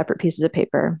three separate pieces of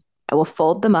paper. I will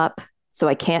fold them up. So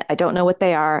I don't know what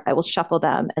they are. I will shuffle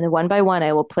them. And then one by one,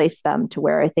 I will place them to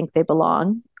where I think they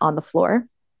belong on the floor.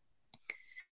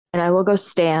 And I will go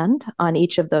stand on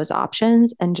each of those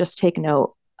options and just take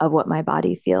note of what my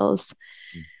body feels.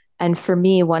 And for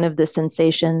me, one of the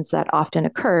sensations that often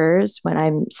occurs when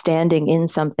I'm standing in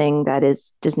something that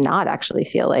does not actually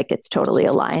feel like it's totally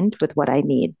aligned with what I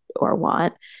need or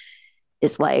want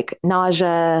is like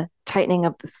nausea, tightening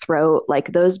of the throat,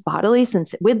 like those bodily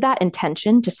with that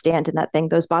intention to stand in that thing,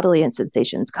 those bodily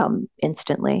sensations come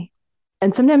instantly.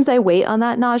 And sometimes I wait on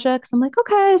that nausea because I'm like,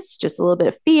 okay, it's just a little bit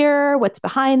of fear. What's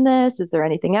behind this? Is there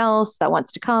anything else that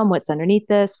wants to come? What's underneath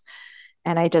this?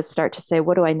 And I just start to say,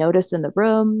 what do I notice in the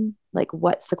room? Like,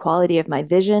 what's the quality of my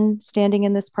vision standing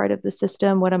in this part of the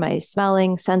system? What am I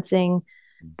smelling, sensing,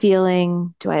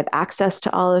 feeling? Do I have access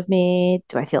to all of me?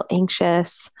 Do I feel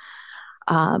anxious?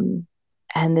 And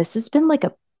this has been like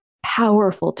a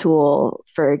powerful tool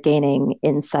for gaining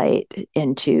insight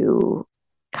into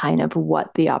kind of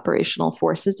what the operational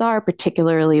forces are,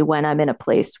 particularly when I'm in a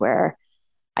place where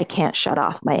I can't shut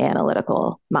off my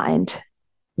analytical mind,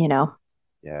 you know?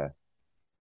 Yeah.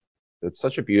 It's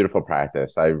such a beautiful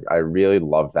practice. I really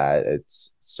love that.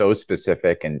 It's so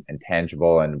specific and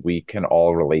tangible, and we can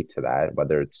all relate to that,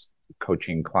 whether it's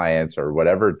coaching clients or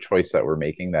whatever choice that we're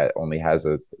making that only has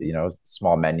a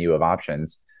small menu of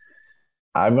options.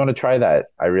 I'm going to try that.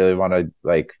 I really want to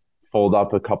like fold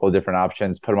up a couple of different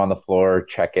options, put them on the floor,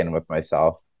 check in with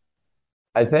myself.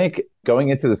 I think going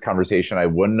into this conversation, I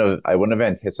wouldn't have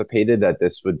anticipated that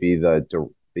this would be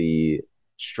the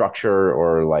structure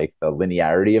or like the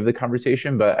linearity of the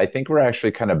conversation, but I think we're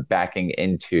actually kind of backing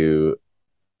into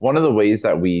one of the ways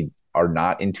that we are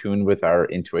not in tune with our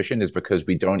intuition is because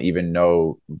we don't even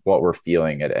know what we're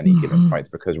feeling at any given point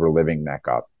because we're living neck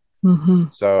up.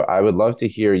 So I would love to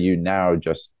hear you now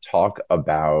just talk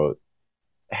about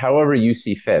however you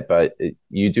see fit, but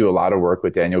you do a lot of work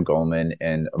with Daniel Goleman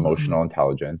in emotional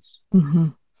intelligence.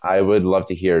 I would love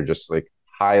to hear just like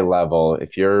high level,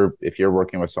 if you're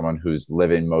working with someone who's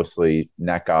living mostly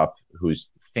neck up, who's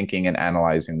thinking and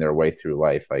analyzing their way through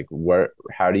life, like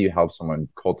how do you help someone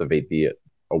cultivate the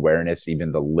awareness,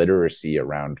 even the literacy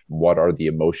around what are the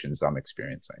emotions I'm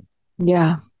experiencing?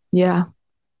 Yeah.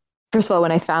 First of all,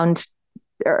 when I found,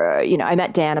 I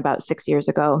met Dan about 6 years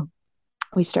ago.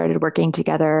 We started working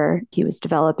together. He was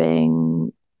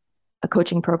developing a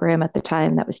coaching program at the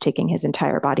time that was taking his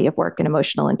entire body of work in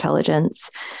emotional intelligence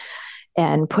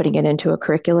and putting it into a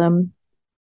curriculum.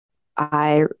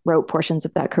 I wrote portions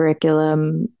of that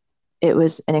curriculum. It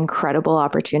was an incredible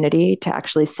opportunity to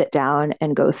actually sit down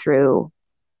and go through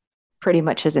pretty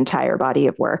much his entire body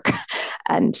of work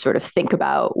and sort of think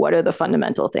about what are the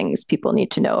fundamental things people need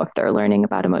to know if they're learning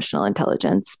about emotional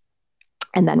intelligence.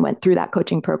 And then went through that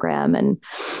coaching program and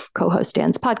co-host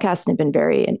Dan's podcast and have been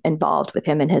very involved with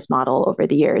him and his model over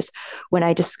the years. When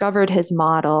I discovered his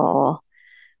model,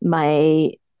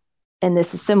 and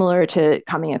this is similar to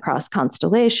coming across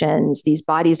constellations, these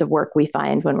bodies of work we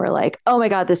find when we're like, oh my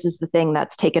God, this is the thing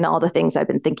that's taken all the things I've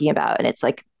been thinking about. And it's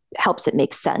like, helps it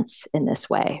make sense in this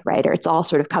way, right? Or it's all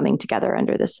sort of coming together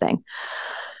under this thing.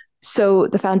 So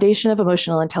the foundation of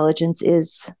emotional intelligence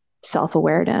is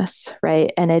self-awareness,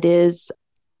 right? And it is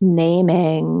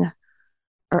naming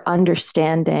or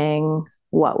understanding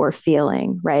what we're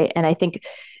feeling, right? And I think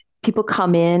people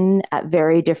come in at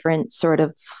very different sort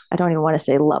of, I don't even want to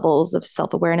say levels of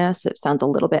self-awareness. It sounds a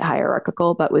little bit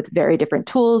hierarchical, but with very different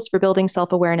tools for building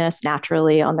self-awareness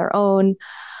naturally on their own.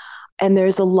 And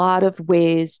there's a lot of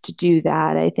ways to do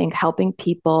that. I think helping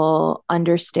people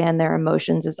understand their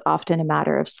emotions is often a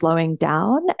matter of slowing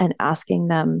down and asking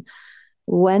them,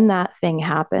 when that thing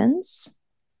happens,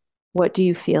 what do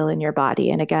you feel in your body?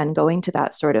 And again, going to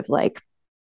that sort of like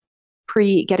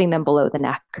getting them below the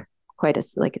neck, quite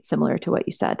as like it's similar to what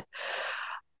you said.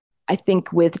 I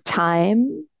think with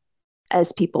time,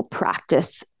 as people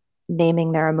practice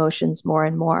naming their emotions more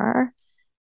and more,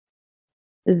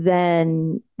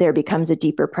 then there becomes a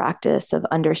deeper practice of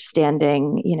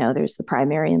understanding, there's the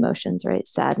primary emotions, right?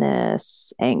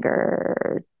 Sadness,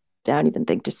 anger. I don't even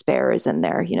think despair is in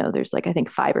there. There's like, I think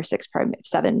 5 or 6,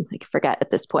 seven, I forget at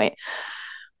this point.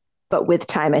 But with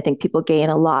time, I think people gain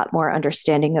a lot more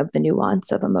understanding of the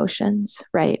nuance of emotions,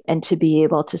 right? And to be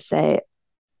able to say,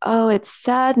 oh, it's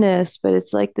sadness, but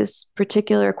it's like this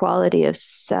particular quality of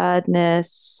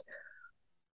sadness.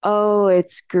 Oh,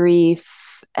 it's grief.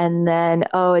 And then,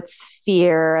 oh, it's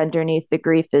fear. Underneath the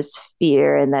grief is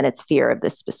fear. And then it's fear of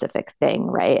this specific thing,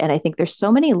 right? And I think there's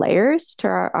so many layers to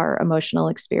our emotional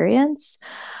experience.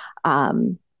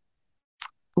 One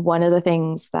of the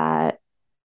things that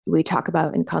we talk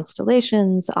about in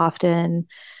constellations often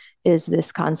is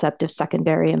this concept of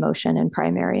secondary emotion and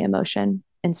primary emotion.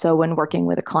 And so when working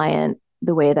with a client,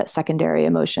 the way that secondary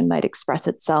emotion might express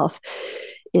itself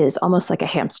is almost like a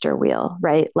hamster wheel,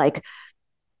 right? Like,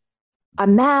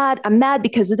 I'm mad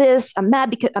because of this, I'm mad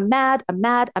because I'm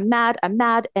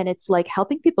mad. And it's like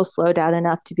helping people slow down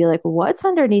enough to be like, what's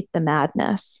underneath the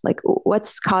madness? Like,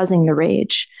 what's causing the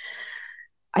rage?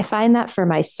 I find that for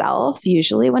myself,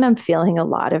 usually when I'm feeling a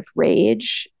lot of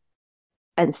rage,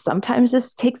 and sometimes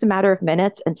this takes a matter of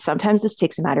minutes, and sometimes this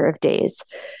takes a matter of days.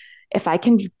 If I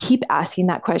can keep asking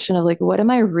that question of like, what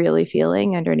am I really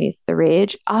feeling underneath the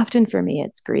rage? Often for me,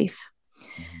 it's grief.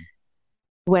 Mm-hmm.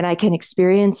 When I can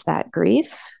experience that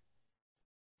grief,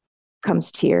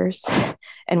 comes tears.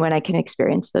 And when I can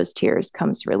experience those tears,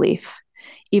 comes relief.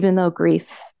 Even though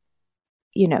grief,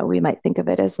 we might think of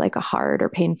it as like a hard or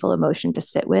painful emotion to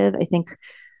sit with, I think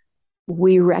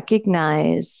we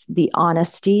recognize the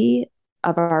honesty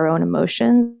of our own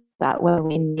emotions, that when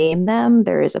we name them,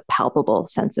 there is a palpable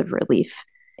sense of relief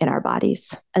in our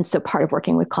bodies. And so part of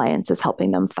working with clients is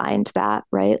helping them find that,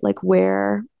 right? Like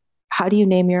how do you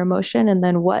name your emotion? And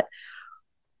then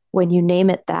when you name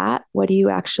it that, what do you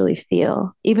actually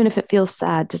feel? Even if it feels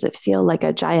sad, does it feel like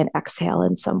a giant exhale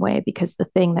in some way? Because the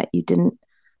thing that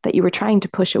you were trying to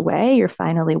push away, you're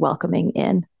finally welcoming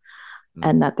in.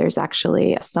 And that there's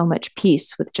actually so much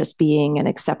peace with just being and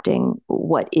accepting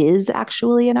what is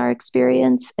actually in our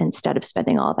experience instead of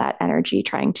spending all that energy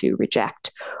trying to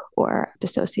reject or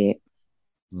dissociate.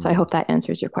 So I hope that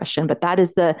answers your question. But that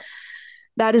is the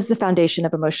foundation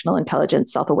of emotional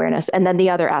intelligence, self-awareness. And then the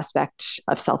other aspect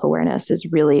of self-awareness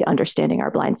is really understanding our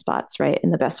blind spots, right?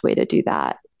 And the best way to do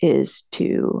that is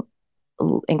to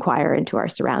inquire into our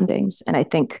surroundings. And I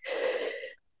think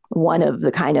one of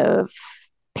the kind of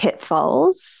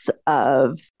pitfalls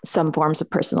of some forms of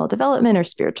personal development or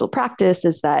spiritual practice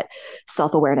is that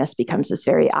self-awareness becomes this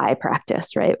very I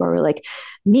practice, right? Where we're like,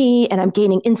 me, and I'm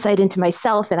gaining insight into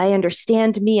myself and I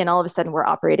understand me. And all of a sudden we're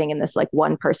operating in this like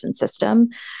one person system.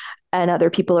 And other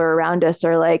people are around us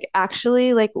are like,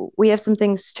 actually, like we have some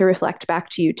things to reflect back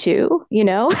to you too,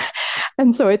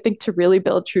 And so I think to really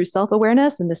build true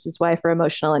self-awareness, and this is why for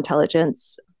emotional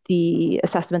intelligence, the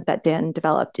assessment that Dan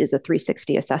developed is a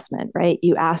 360 assessment, right?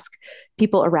 You ask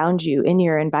people around you in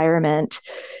your environment,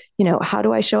 how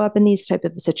do I show up in these type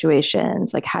of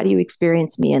situations? Like, how do you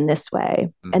experience me in this way?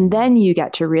 Mm-hmm. And then you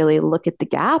get to really look at the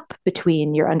gap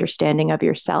between your understanding of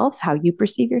yourself, how you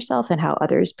perceive yourself, and how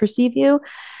others perceive you.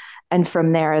 And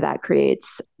from there, that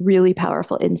creates really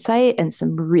powerful insight and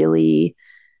some really,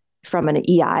 from an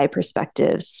EI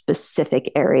perspective,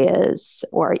 specific areas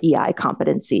or EI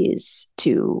competencies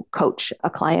to coach a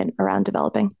client around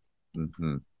developing.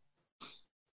 Mm-hmm.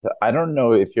 I don't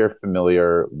know if you're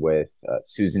familiar with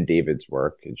Susan David's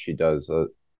work, and she does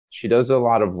a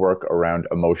lot of work around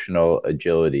emotional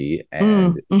agility,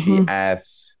 and she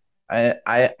asks.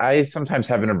 I sometimes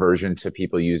have an aversion to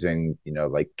people using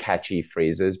like catchy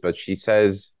phrases, but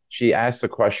she asks the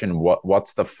question,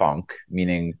 what's the funk,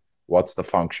 meaning what's the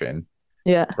function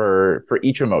for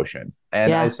each emotion?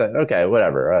 And I said, okay,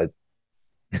 whatever.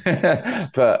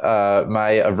 But my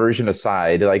aversion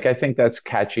aside, like I think that's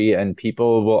catchy and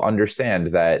people will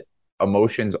understand that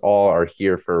emotions all are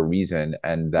here for a reason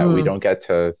and that we don't get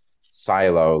to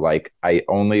silo. Like I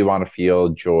only want to feel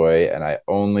joy and I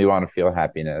only want to feel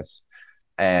happiness.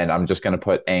 And I'm just going to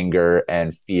put anger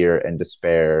and fear and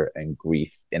despair and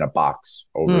grief in a box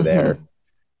over there.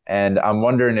 And I'm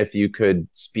wondering if you could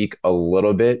speak a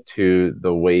little bit to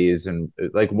the ways and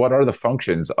like what are the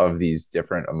functions of these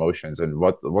different emotions and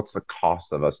what's the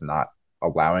cost of us not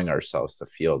allowing ourselves to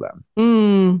feel them?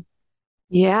 Mm,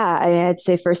 yeah, I'd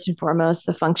say first and foremost,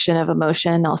 the function of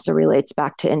emotion also relates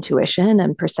back to intuition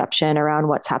and perception around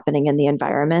what's happening in the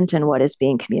environment and what is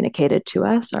being communicated to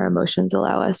us. Our emotions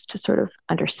allow us to sort of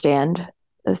understand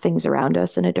the things around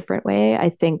us in a different way. I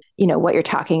think, what you're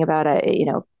talking about,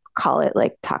 call it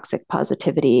like toxic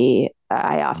positivity.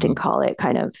 I often Mm, call it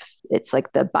kind of, it's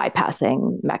like the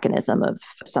bypassing mechanism of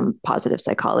some positive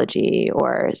psychology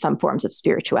or some forms of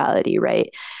spirituality, right?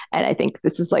 And I think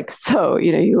this is like, so,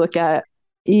 you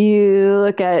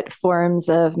look at forms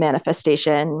of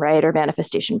manifestation, right? Or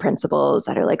manifestation principles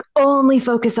that are like only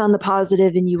focus on the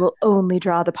positive and you will only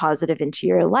draw the positive into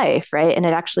your life, right? And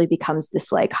it actually becomes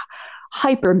this like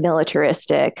hyper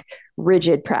militaristic,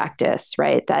 rigid practice,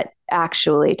 right? That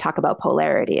actually talk about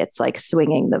polarity. It's like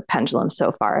swinging the pendulum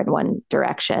so far in one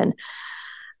direction.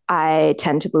 I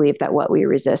tend to believe that what we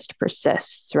resist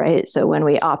persists, right? So when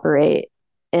we operate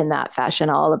in that fashion,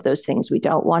 all of those things we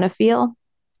don't want to feel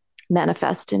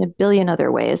manifest in a billion other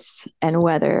ways. And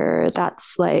whether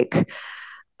that's like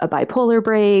a bipolar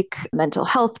break, mental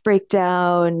health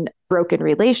breakdown, broken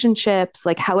relationships,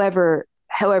 like however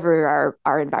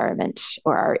our environment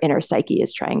or our inner psyche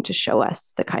is trying to show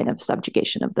us the kind of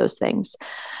subjugation of those things.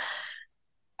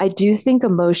 I do think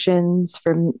emotions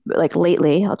from like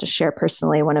lately, I'll just share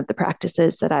personally, one of the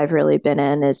practices that I've really been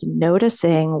in is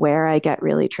noticing where I get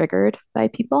really triggered by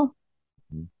people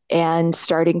mm, and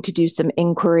starting to do some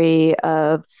inquiry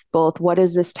of both what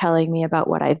is this telling me about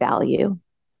what I value.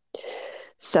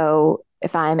 So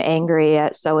if I'm angry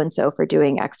at so and so for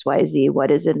doing XYZ,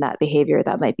 what is in that behavior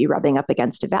that might be rubbing up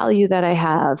against a value that I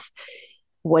have?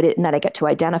 And then I get to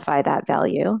identify that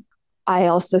value. I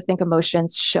also think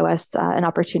emotions show us an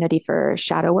opportunity for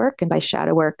shadow work. And by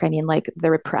shadow work, I mean like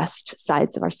the repressed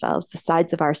sides of ourselves, the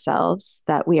sides of ourselves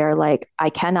that we are like, I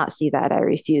cannot see that. I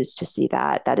refuse to see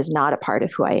that. That is not a part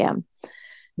of who I am.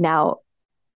 Now,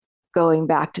 going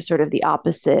back to sort of the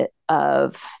opposite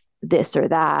of this or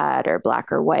that or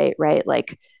black or white, right?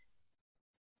 Like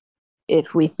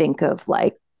if we think of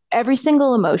like every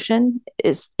single emotion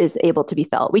is able to be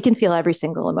felt. We can feel every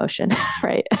single emotion,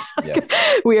 right? yes.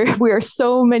 we are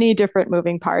so many different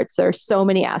moving parts. There are so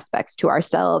many aspects to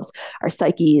ourselves, our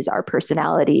psyches, our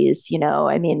personalities.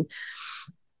 I mean,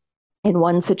 in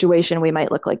one situation we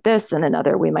might look like this, in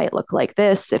another we might look like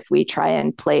this. If we try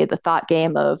and play the thought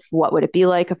game of what would it be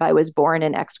like if I was born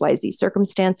in XYZ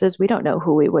circumstances, we don't know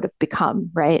who we would have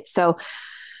become, right? So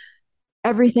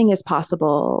everything is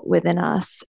possible within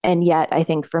us. And yet, I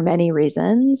think for many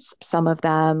reasons, some of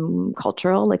them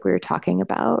cultural, like we were talking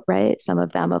about, right? Some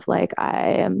of them of like, I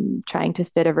am trying to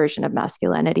fit a version of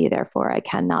masculinity, therefore I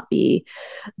cannot be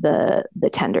the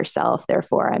tender self.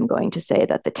 Therefore, I'm going to say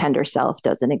that the tender self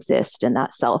doesn't exist, and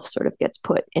that self sort of gets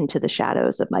put into the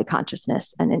shadows of my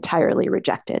consciousness and entirely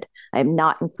rejected. I'm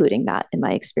not including that in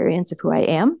my experience of who I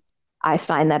am. I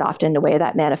find that often the way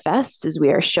that manifests is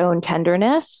we are shown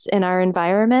tenderness in our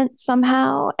environment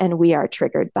somehow, and we are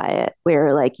triggered by it.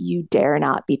 We're like, you dare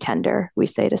not be tender, we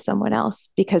say to someone else,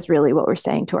 because really what we're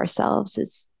saying to ourselves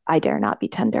is, I dare not be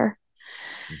tender.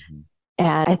 Mhm.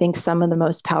 And I think some of the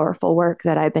most powerful work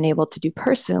that I've been able to do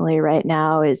personally right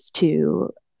now is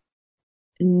to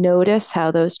notice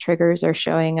how those triggers are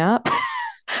showing up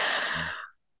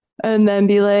and then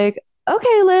be like,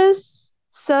 okay, Liz,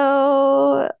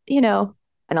 so,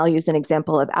 and I'll use an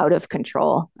example of out of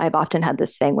control. I've often had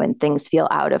this thing when things feel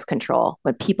out of control,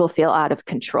 when people feel out of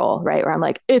control, right? Where I'm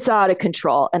like, it's out of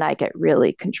control. And I get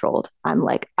really controlled. I'm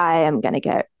like, I am going to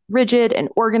get rigid and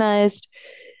organized.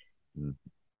 Mm,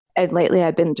 And lately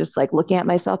I've been just like looking at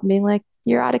myself and being like,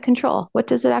 you're out of control. What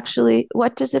does it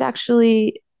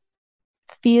actually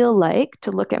feel like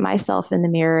to look at myself in the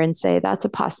mirror and say, that's a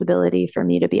possibility for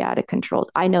me to be out of control?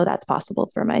 I know that's possible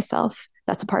for myself.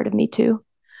 That's a part of me too.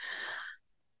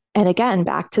 And again,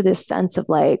 back to this sense of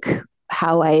like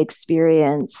how I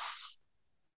experience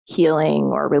healing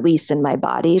or release in my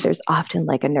body, there's often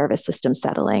like a nervous system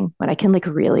settling when I can like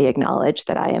really acknowledge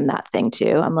that I am that thing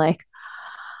too. I'm like,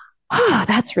 oh,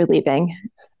 that's relieving.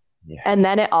 yeah. And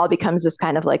then it all becomes this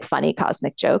kind of like funny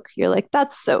cosmic joke. You're like,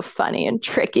 that's so funny and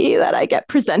tricky that I get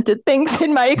presented things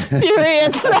in my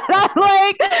experience that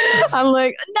I'm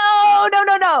like, no, no,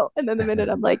 no, no. And then the minute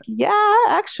I'm like, yeah,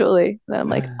 actually, then I'm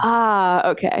like,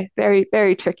 okay. Very,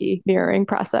 very tricky mirroring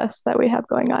process that we have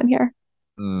going on here.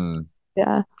 Mm.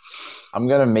 Yeah. I'm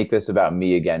gonna make this about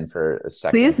me again for a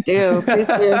second. Please do. Please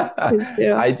do. Please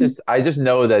do. I just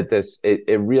know that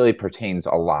it really pertains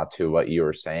a lot to what you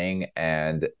were saying,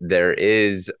 and there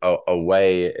is a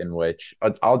way in which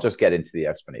I'll just get into the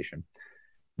explanation.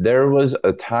 There was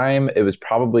a time, it was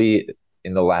probably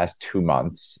in the last 2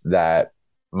 months, that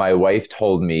my wife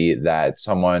told me that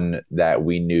someone that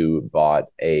we knew bought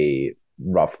a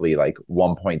roughly like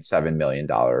 $1.7 million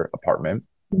apartment.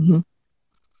 Mhm.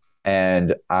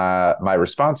 And my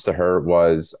response to her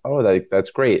was, "Oh,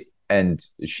 that's great." And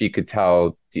she could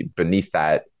tell beneath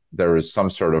that there was some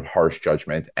sort of harsh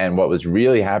judgment. And what was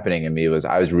really happening in me was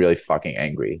I was really fucking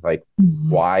angry. Like, Mhm.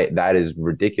 why? That is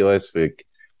ridiculous. Like,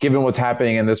 given what's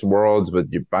happening in this world,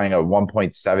 but you're buying a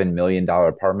 $1.7 million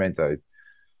apartment.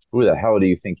 Who the hell do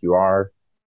you think you are?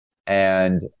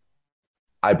 And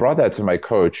I brought that to my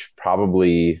coach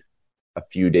probably a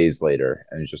few days later,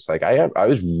 and it's just like I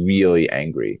was really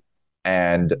angry,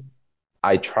 and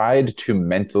I tried to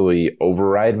mentally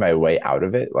override my way out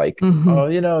of it, like, Mhm.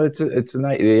 oh, it's a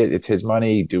night, it's his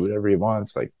money, do whatever he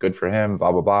wants, like, good for him,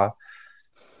 blah blah blah.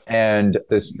 And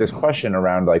this question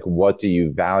around like what do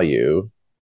you value,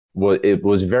 well, it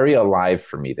was very alive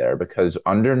for me there, because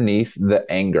underneath the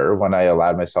anger, when I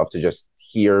allowed myself to just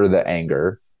hear the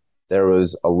anger, there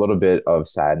was a little bit of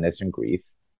sadness and grief.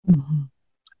 Mhm.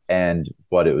 And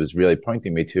what it was really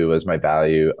pointing me to was my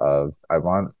value of I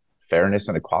want fairness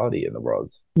and equality in the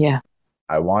world. Yeah.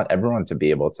 I want everyone to be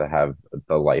able to have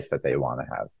the life that they want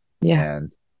to have. Yeah.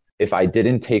 And if I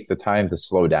didn't take the time to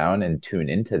slow down and tune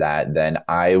into that, then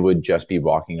I would just be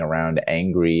walking around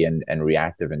angry and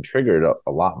reactive and triggered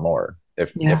a lot more,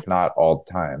 Yeah. if not all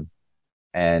the time.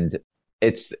 And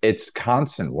it's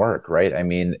constant work, right? I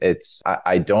mean,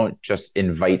 I don't just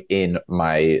invite in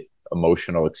my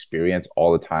emotional experience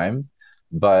all the time,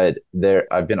 but there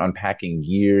I've been unpacking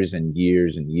years and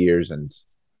years and years and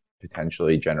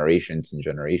potentially generations and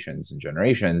generations and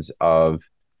generations of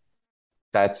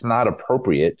that's not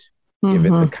appropriate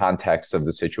given the Mhm. context of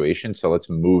the situation. So let's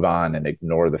move on and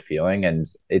ignore the feeling. And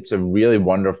it's a really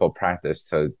wonderful practice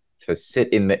to sit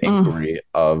in the Mm. inquiry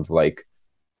of like,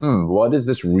 what is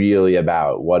this really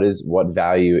about? What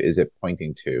value is it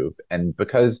pointing to? And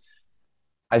because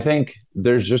I think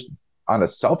there's just on a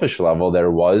selfish level,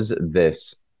 there was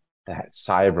that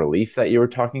sigh of relief that you were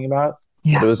talking about, but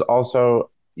it Yeah. was also,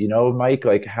 Mike,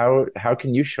 like how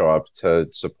can you show up to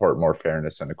support more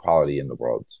fairness and equality in the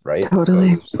world, right? So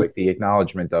Totally. it's like the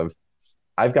acknowledgement of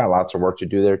I've got lots of work to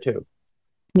do there too.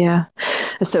 Yeah.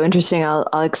 It's so interesting. I'll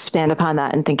expand upon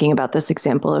that in thinking about this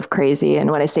example of crazy.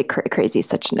 And when I say crazy,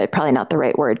 such probably not the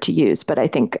right word to use, but I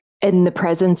think in the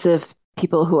presence of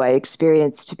people who I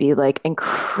experience to be like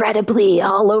incredibly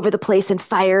all over the place and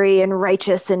fiery and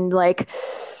righteous and like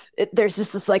there's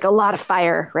just this like a lot of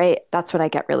fire, right? That's when I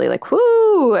get really like,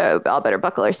 whoo, all better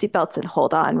buckle our seatbelts and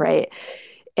hold on, right?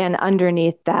 And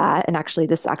underneath that, and actually,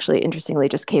 this actually interestingly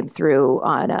just came through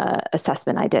on a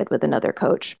assessment I did with another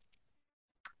coach.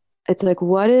 It's like,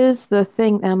 what is the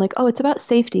thing? And I'm like, oh, it's about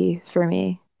safety for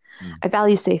me. Mm-hmm. I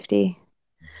value safety.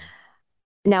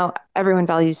 Now, everyone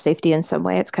values safety in some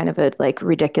way. It's kind of a like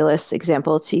ridiculous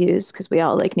example to use because we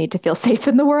all like need to feel safe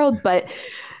in the world, but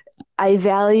I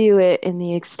value it in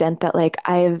the extent that like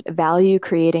I value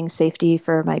creating safety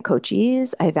for my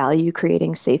coachees. I value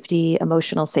creating safety,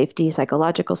 emotional safety,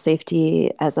 psychological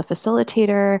safety as a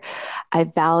facilitator. I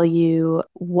value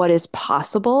what is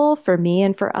possible for me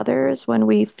and for others when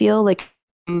we feel like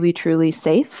truly, truly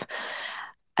safe.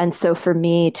 And so for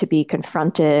me to be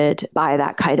confronted by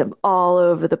that kind of all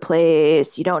over the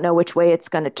place, you don't know which way it's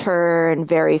going to turn,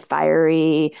 very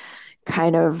fiery,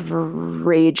 kind of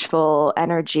rageful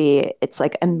energy, it's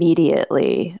like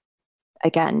immediately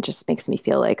again just makes me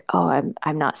feel like, oh,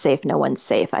 I'm not safe. No one's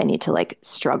safe. I need to like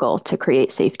struggle to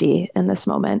create safety in this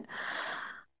moment.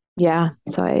 Yeah,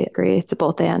 so I agree. It's a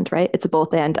both and, right? It's a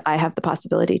both and. I have the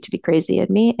possibility to be crazy in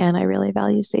me, and I really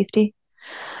value safety.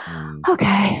 Mm.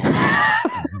 Okay.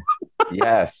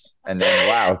 Yes. And then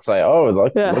wow, it's like, oh,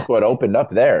 look Yeah. what opened up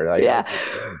there. Like Yeah.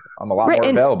 I'm a lot Right. more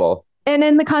available. And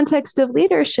in the context of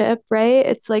leadership, right?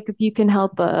 It's like if you can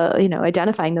help,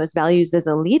 identifying those values as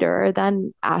a leader,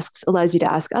 then allows you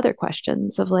to ask other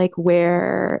questions of like,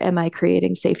 where am I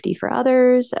creating safety for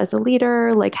others as a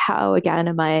leader? Like, how again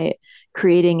am I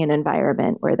creating an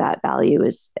environment where that value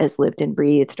is lived and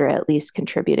breathed, or at least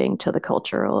contributing to the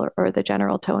cultural or the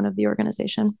general tone of the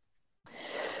organization?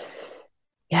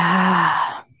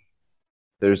 Yeah.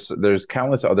 There's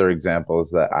countless other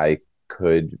examples that I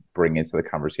could bring into the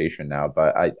conversation now,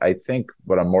 but I think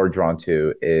what I'm more drawn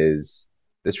to is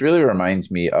this really reminds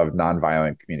me of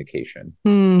nonviolent communication.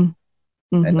 Mm,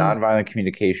 And mm-hmm. nonviolent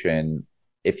communication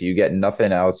if you get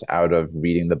nothing else out of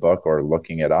reading the book or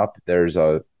looking it up, there's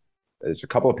a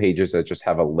couple of pages that just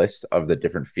have a list of the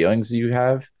different feelings you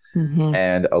have Mm-hmm.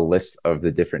 and a list of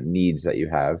the different needs that you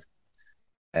have,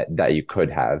 that you could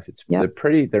have. Yep.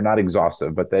 They're not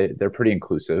exhaustive, but they're pretty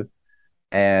inclusive.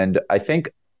 And I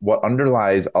think what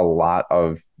underlies a lot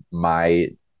of my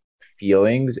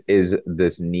feelings is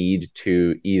this need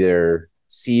to either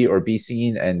see or be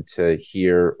seen and to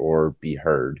hear or be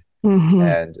heard. Mm-hmm.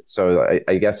 And so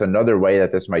I guess another way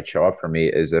that this might show up for me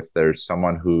is if there's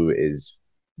someone who is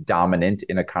dominant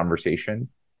in a conversation,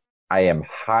 I am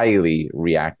highly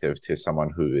reactive to someone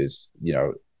who is,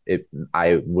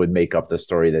 I would make up the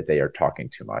story that they are talking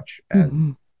too much. And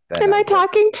Mm-hmm. then Am I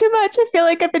talking too much? I feel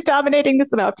like I've been dominating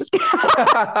this enough. Just kidding.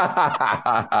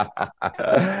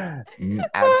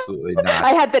 Absolutely not.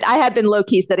 I had been low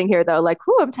key sitting here though, like,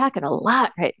 "Ooh, I'm talking a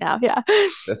lot right now." Yeah.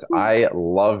 I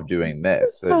love doing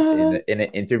this in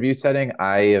an interview setting.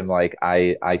 I am like,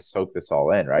 I soak this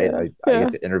all in, right? Yeah. I Yeah. get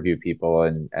to interview people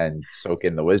and soak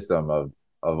in the wisdom of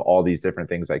all these different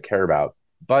things I care about.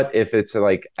 But if it's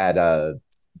like at a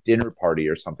dinner party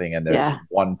or something, and there's Yeah.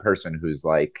 one person who's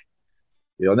like,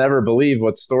 you'll never believe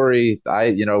what story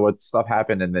what stuff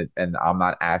happened, and I'm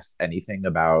not asked anything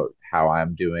about how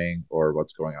I'm doing or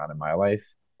what's going on in my life,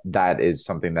 that is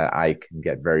something that I can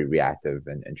get very reactive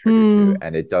and triggered to.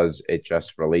 And it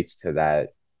just relates to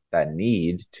that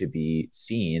need to be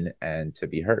seen and to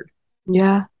be heard.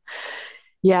 Yeah.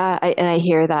 Yeah. And I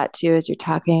hear that too as you're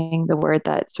talking, the word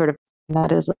that sort of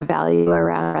that is value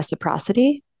around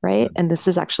reciprocity, right? Mm-hmm. And this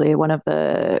is actually one of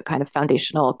the kind of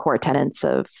foundational core tenets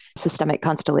of systemic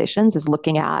constellations is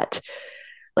looking at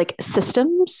like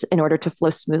systems. In order to flow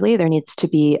smoothly, there needs to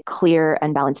be clear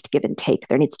and balanced give and take.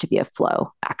 There needs to be a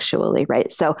flow, actually,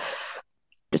 right? So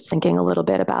just thinking a little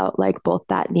bit about like both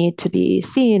that need to be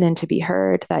seen and to be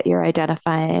heard that you're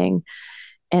identifying,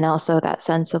 and also that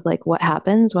sense of like what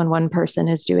happens when one person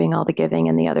is doing all the giving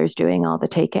and the other's doing all the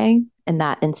taking in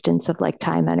that instance of like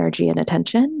time, energy, and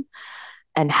attention.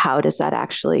 And how does that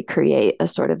actually create a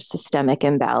sort of systemic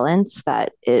imbalance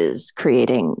that is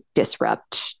creating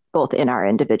disrupt both in our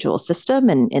individual system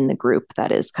and in the group that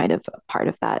is kind of a part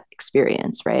of that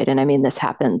experience, right? And I mean, this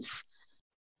happens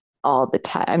all the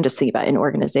time. I'm just thinking about in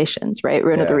organizations, right?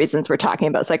 One of the reasons we're talking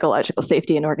about psychological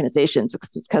safety in organizations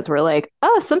is because we're like,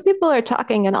 oh, some people are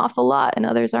talking an awful lot and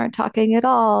others aren't talking at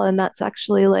all. And that's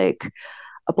actually like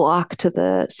a block to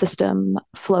the system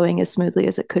flowing as smoothly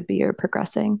as it could be or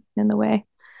progressing in the way.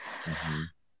 Mm-hmm.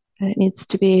 And it needs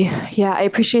to be. Yeah, I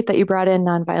appreciate that you brought in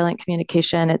nonviolent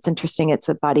communication. It's interesting. It's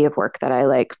a body of work that I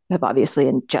like have obviously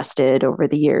ingested over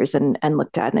the years and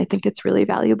looked at, and I think it's really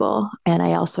valuable. And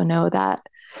I also know that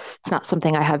it's not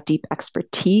something I have deep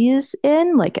expertise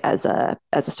in, like as a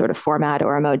sort of format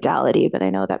or a modality, but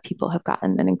I know that people have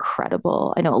gotten an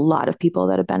incredible. I know a lot of people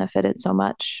that have benefited so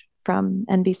much from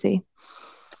NVC.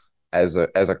 As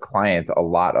a client, a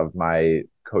lot of my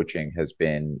coaching has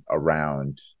been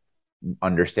around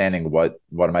understanding what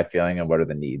am I feeling and what are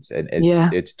the needs, and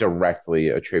it's directly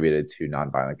attributed to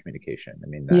nonviolent communication. I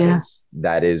mean,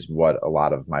 that is what a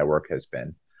lot of my work has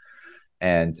been.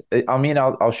 And I mean,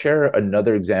 I'll share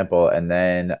another example, and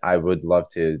then I would love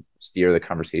to steer the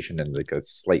conversation in like a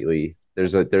slightly.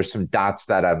 There's some dots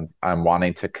that I'm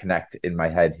wanting to connect in my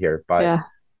head here, but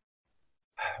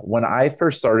when I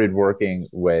first started working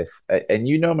with, and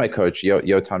my coach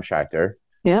Yotam Schachter,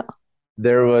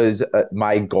 there was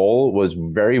my goal was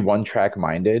very one track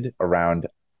minded around.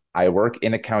 I work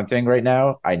in accounting right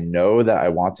now. I know that I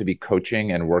want to be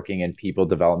coaching and working in people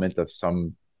development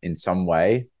in some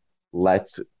way.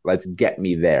 Let's get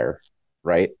me there,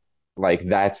 right? Like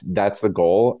that's the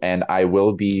goal, and I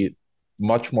will be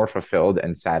much more fulfilled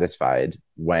and satisfied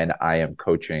when I am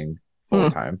coaching full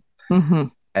time. Mm-hmm.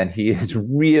 And he is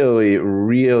really,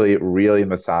 really, really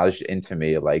massaged into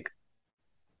me like,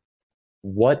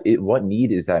 what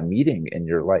need is that meeting in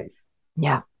your life?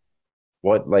 Yeah.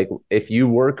 What, like, if you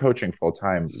were coaching full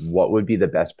time, what would be the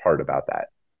best part about that?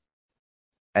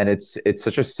 And it's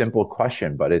such a simple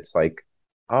question, but it's like,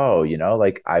 oh,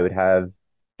 like I would have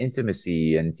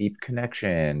intimacy and deep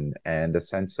connection and a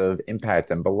sense of impact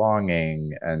and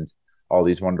belonging and all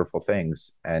these wonderful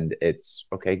things. And it's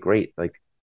okay, great. Like,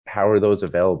 how are those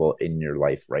available in your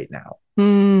life right now?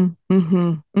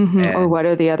 Mm-hmm, mm-hmm. Or what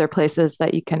are the other places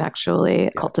that you can actually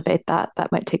cultivate that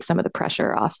might take some of the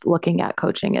pressure off looking at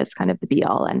coaching as kind of the be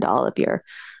all end all of your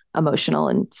emotional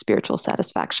and spiritual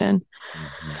satisfaction.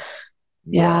 Mm-hmm.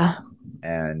 Yeah.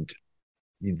 And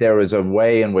there was a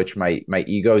way in which my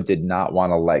ego did not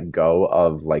want to let go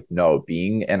of like, no,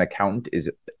 being an accountant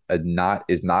is not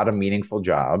a meaningful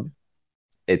job.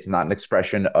 It's not an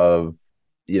expression of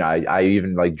I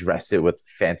even like dress it with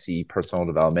fancy personal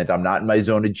development. I'm not in my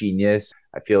zone of genius.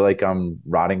 I feel like I'm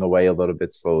rotting away a little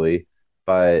bit slowly,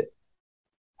 but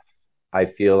I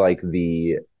feel like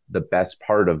the best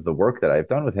part of the work that I've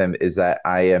done with him is that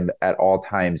I am at all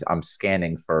times I'm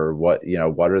scanning for what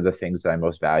are the things that I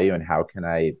most value and how can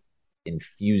I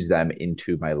infuse them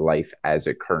into my life as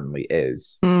it currently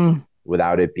is Mm.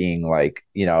 without it being like,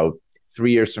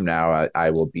 3 years from now I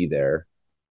will be there.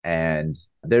 And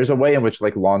there's a way in which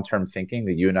like long-term thinking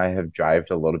that you and I have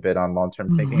jived a little bit on long-term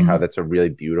thinking, how Hmm. that's a really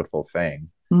beautiful thing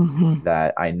Hmm.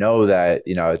 that I know that,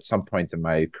 at some point in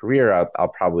my career, I'll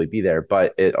probably be there,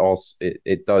 but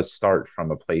it does start from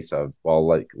a place of, well,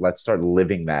 like, let's start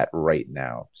living that right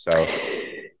now. So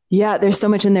Yeah, there's so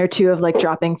much in there too of like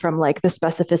dropping from like the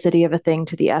specificity of a thing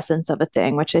to the essence of a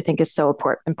thing, which I think is so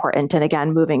important. And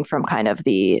again, moving from kind of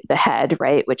the head,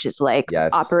 right, which is like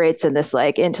yes, operates in this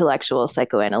like intellectual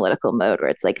psychoanalytical mode where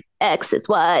it's like X is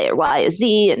Y or Y is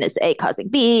Z and is A causing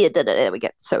B. Da, da, da. We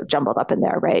get so jumbled up in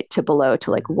there, right? To below to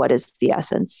like what is the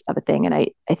essence of a thing. And I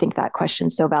think that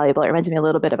question's so valuable. It reminds me a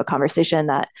little bit of a conversation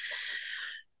that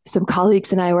some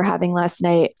colleagues and I were having last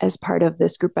night as part of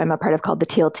this group I'm a part of called the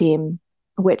Teal Team,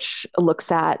 which looks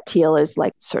at Teal as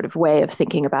like sort of way of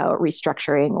thinking about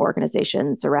restructuring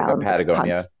organizations like a around the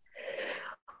Patagonia.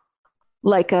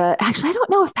 actually I don't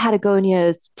know if Patagonia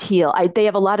is teal. They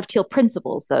have a lot of teal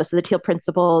principles though. So the teal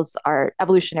principles are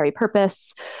evolutionary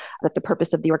purpose, that the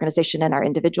purpose of the organization and our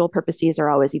individual purposes are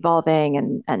always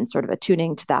evolving and sort of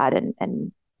attuning to that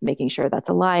and making sure that's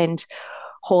aligned.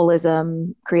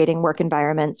 Holism, creating work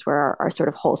environments where our sort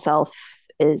of whole self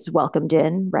is welcomed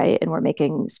in, right? And we're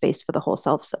making space for the whole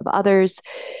selves of others,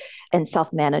 and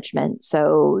self management.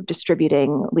 So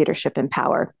distributing leadership and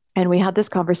power. And we had this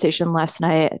conversation last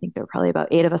night. I think there were probably about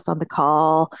 8 of us on the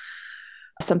call.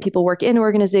 Some people work in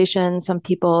organizations, some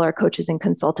people are coaches and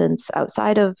consultants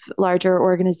outside of larger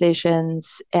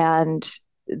organizations. And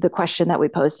the question that we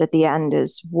posed at the end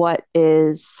is what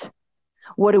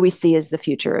do we see as the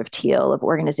future of teal, of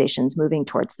organizations moving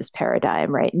towards this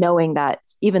paradigm, right? Knowing that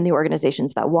even the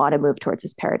organizations that want to move towards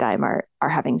this paradigm are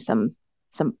having some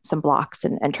blocks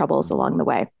and troubles along the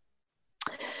way.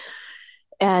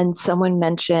 And someone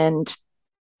mentioned,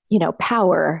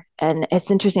 power. And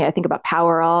it's interesting. I think about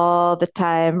power all the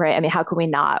time, right? I mean, how can we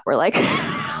not? We're like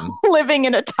Mm-hmm. living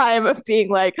in a time of being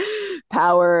like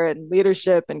power and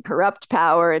leadership and corrupt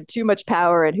power and too much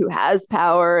power and who has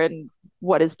power and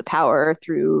what is the power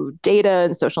through data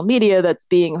and social media that's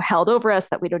being held over us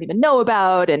that we don't even know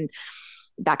about, and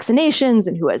vaccinations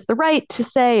and who has the right to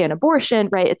say, and abortion,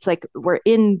 right? It's like we're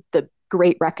in the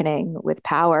great reckoning with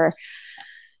power.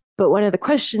 But one of the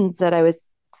questions that I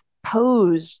was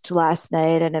posed last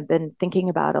night and have been thinking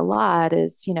about a lot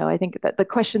is, I think that the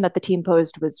question that the team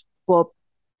posed was, well,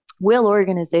 will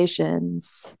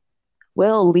organizations,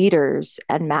 will leaders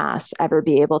en masse ever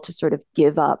be able to sort of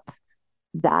give up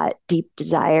that deep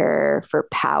desire for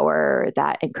power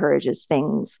that encourages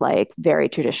things like very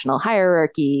traditional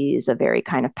hierarchies, a very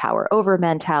kind of power over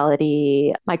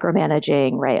mentality,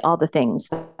 micromanaging, right? All the things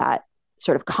that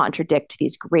sort of contradict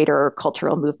these greater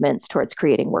cultural movements towards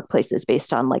creating workplaces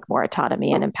based on like more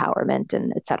autonomy and empowerment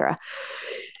and et cetera.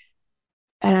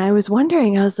 And I was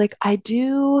wondering, I was like, I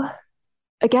do,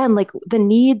 again, like the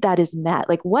need that is met,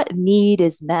 like what need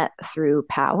is met through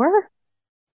power?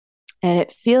 And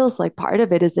it feels like part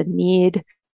of it is a need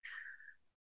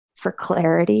for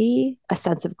clarity, a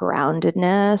sense of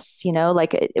groundedness,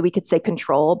 like we could say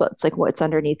control, but it's like what's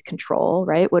underneath control,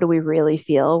 right? What do we really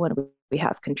feel when we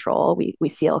have control? We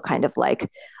feel kind of like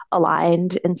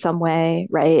aligned in some way,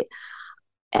 right?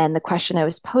 And the question I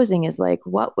was posing is like,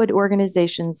 what would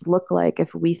organizations look like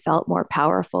if we felt more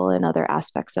powerful in other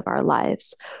aspects of our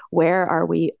lives? Where are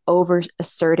we over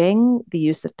asserting the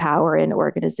use of power in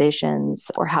organizations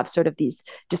or have sort of these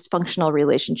dysfunctional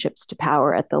relationships to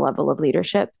power at the level of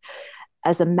leadership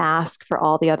as a mask for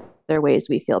all the other ways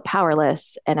we feel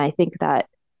powerless? And I think that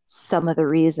some of the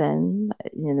reason,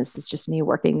 and this is just me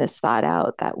working this thought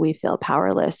out, that we feel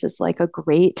powerless is like a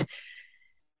great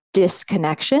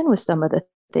disconnection with some of the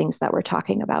things that we're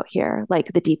talking about here,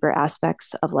 like the deeper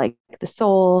aspects of like the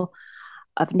soul,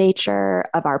 of nature,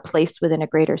 of our place within a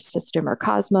greater system or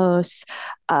cosmos,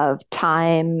 of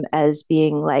time as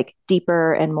being like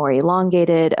deeper and more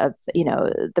elongated, of,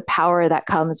 the power that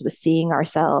comes with seeing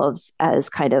ourselves as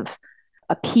kind of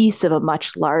a piece of a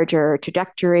much larger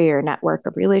trajectory or network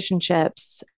of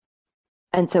relationships.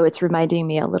 And so it's reminding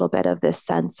me a little bit of this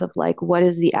sense of like, what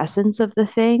is the essence of the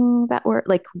thing that we're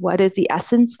like, what is the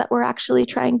essence that we're actually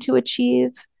trying to achieve?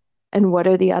 And what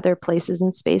are the other places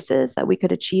and spaces that we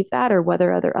could achieve that, or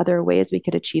whether other ways we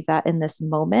could achieve that in this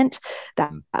moment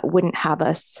that wouldn't have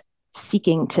us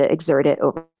seeking to exert it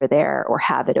over there or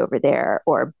have it over there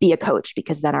or be a coach,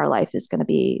 because then our life is going to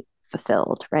be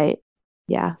fulfilled, right?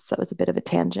 Yeah, so that was a bit of a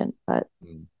tangent, but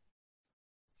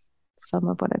some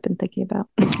of what I've been thinking about.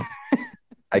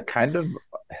 I kind of,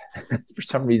 for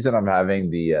some reason, I'm having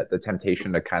the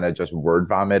temptation to kind of just word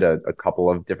vomit a couple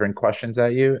of different questions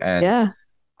at you, and yeah,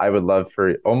 I would love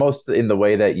for, almost in the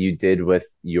way that you did with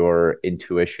your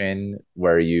intuition,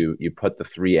 where you put the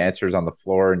three answers on the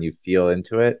floor and you feel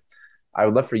into it. I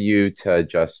would love for you to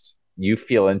just you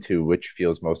feel into which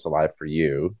feels most alive for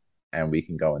you, and we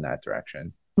can go in that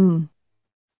direction. Mm.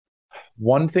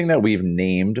 One thing that we've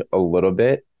named a little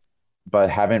bit, but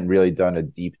haven't really done a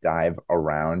deep dive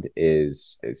around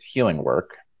is healing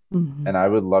work. Mm-hmm. And I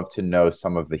would love to know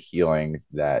some of the healing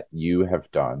that you have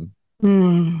done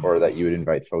or that you would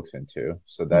invite folks into.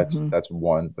 So that's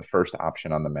one, the first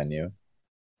option on the menu.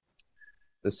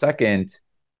 The second,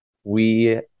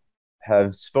 we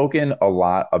have spoken a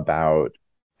lot about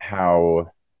how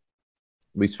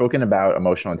we've spoken about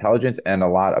emotional intelligence and a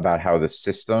lot about how the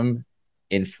system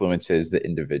influences the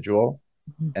individual.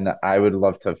 And I would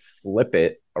love to flip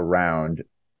it around.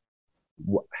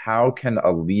 How can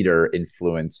a leader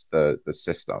influence the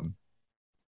system?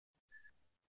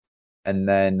 And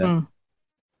then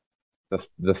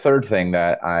the third thing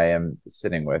that I am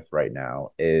sitting with right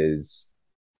now is,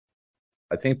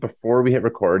 I think before we hit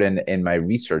record and in my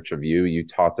research of you, you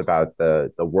talked about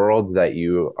the world that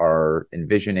you are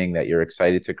envisioning, that you're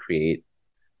excited to create,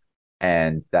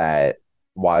 and that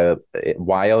while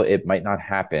it might not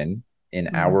happen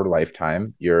in our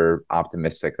lifetime, you're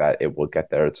optimistic that it will get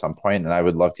there at some point. And I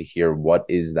would love to hear, what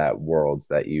is that world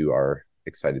that you are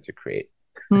excited to create?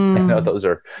 I know those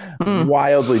are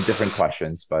wildly different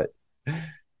questions, but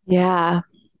yeah.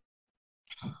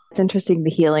 It's interesting. The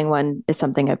healing one is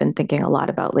something I've been thinking a lot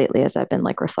about lately as I've been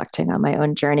like reflecting on my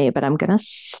own journey. But I'm going to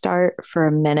start for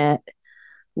a minute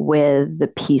with the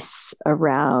piece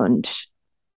around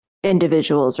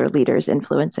individuals or leaders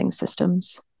influencing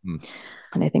systems.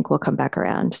 And I think we'll come back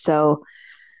around. So,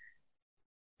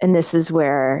 and this is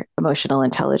where emotional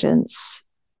intelligence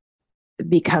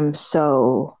becomes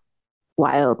so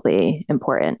wildly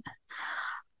important.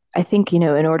 I think, in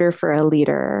order for a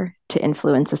leader to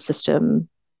influence a system,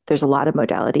 there's a lot of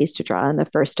modalities to draw on. The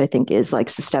first, I think, is like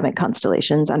systemic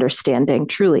constellations, understanding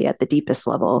truly at the deepest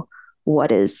level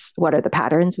what are the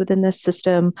patterns within this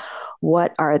system,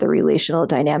 what are the relational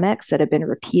dynamics that have been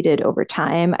repeated over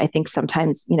time. I think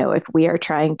sometimes, if we are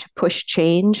trying to push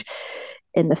change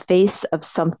in the face of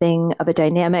something, of a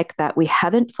dynamic that we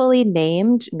haven't fully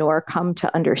named nor come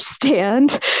to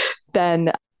understand,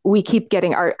 then we keep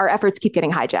getting our efforts keep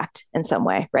getting hijacked in some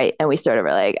way, right? And we sort of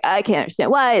are like, I can't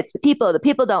understand why. It's the people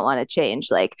don't want to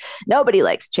change. Like, nobody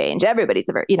likes change. Everybody's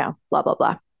blah blah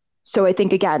blah. So I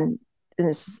think, again,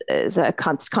 this is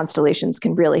constellations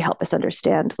can really help us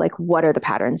understand, like, what are the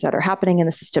patterns that are happening in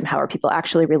the system? How are people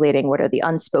actually relating? What are the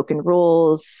unspoken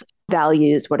rules,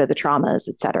 values? What are the traumas,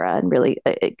 et cetera? And really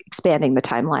expanding the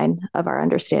timeline of our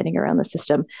understanding around the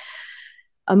system.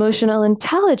 Emotional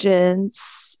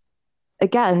intelligence,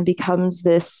 again, becomes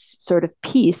this sort of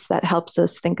piece that helps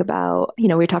us think about,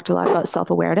 we talked a lot about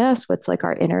self-awareness, what's like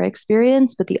our inner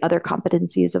experience, but the other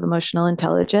competencies of emotional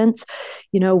intelligence,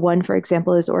 one, for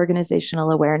example, is organizational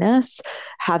awareness,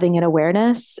 having an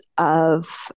awareness of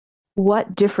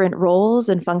what different roles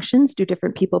and functions do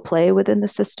different people play within the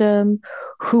system,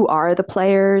 who are the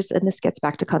players, and this gets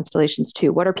back to constellations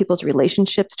too. What are people's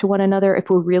relationships to one another?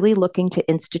 If we're really looking to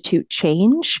institute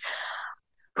change,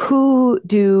 who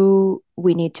do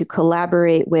we need to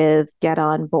collaborate with, get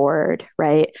on board,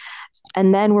 right?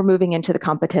 And then we're moving into the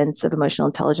competence of emotional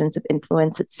intelligence of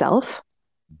influence itself.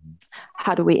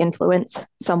 How do we influence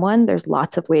someone? There's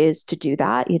lots of ways to do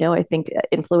that. I think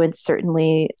influence,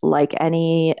 certainly, like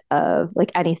anything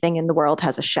in the world,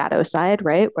 has a shadow side,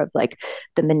 right? Of like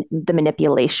the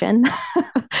manipulation,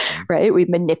 right? We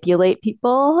manipulate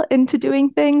people into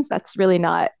doing things. That's really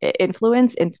not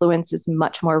influence. Influence is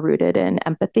much more rooted in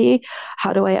empathy.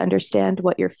 How do I understand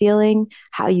what you're feeling,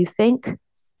 how you think,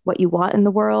 what you want in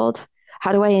the world?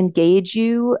 How do I engage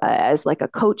you as like a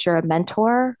coach or a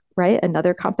mentor, right?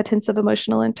 Another competence of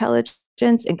emotional intelligence,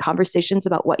 in conversations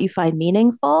about what you find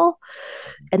meaningful.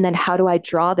 And then how do I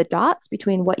draw the dots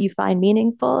between what you find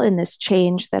meaningful in this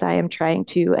change that I am trying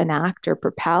to enact or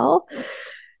propel,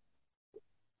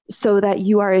 so that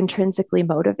you are intrinsically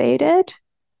motivated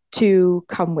to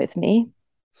come with me?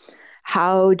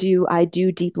 How do I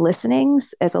do deep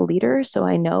listenings as a leader? So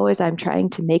I know, as I'm trying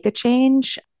to make a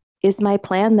change, is my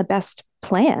plan the best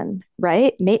plan,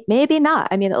 right? Maybe not.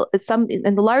 I mean, some,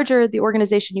 and the larger the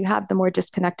organization you have, the more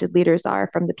disconnected leaders are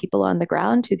from the people on the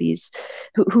ground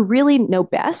who really know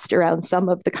best around some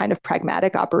of the kind of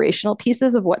pragmatic operational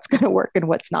pieces of what's going to work and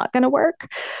what's not going to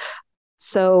work.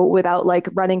 So without like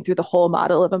running through the whole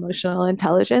model of emotional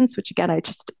intelligence, which again, I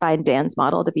just find Dan's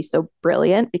model to be so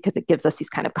brilliant because it gives us these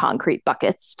kind of concrete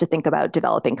buckets to think about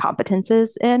developing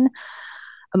competences in.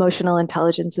 Emotional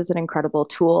intelligence is an incredible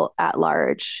tool at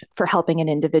large for helping an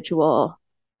individual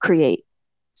create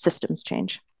systems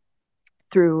change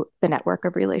through the network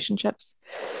of relationships.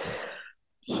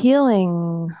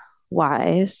 Healing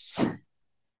wise,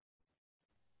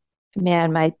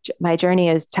 man, my journey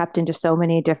has tapped into so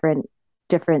many different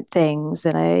things,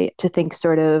 and I to think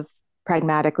sort of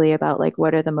pragmatically about like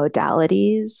what are the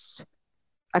modalities.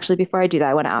 Actually, before I do that,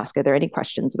 I want to ask, are there any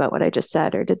questions about what I just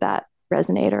said, or did that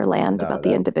resonate or land No, about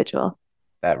the individual?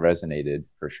 that resonated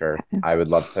for sure. I would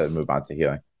love to move on to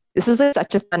healing. This is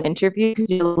such a fun interview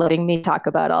because you're letting me talk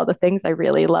about all the things I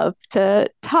really love to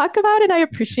talk about. And I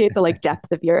appreciate the like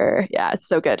depth of yeah, it's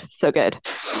so good. So good.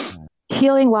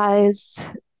 Healing wise,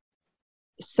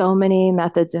 so many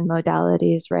methods and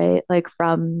modalities, right? Like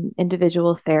from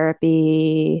individual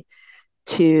therapy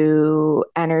to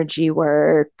energy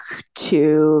work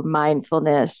to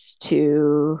mindfulness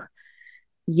to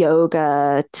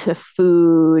yoga to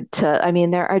food to, I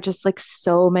mean, there are just like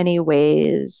so many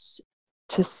ways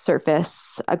to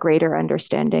surface a greater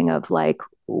understanding of like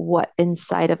what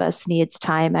inside of us needs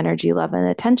time, energy, love, and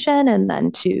attention, and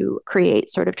then to create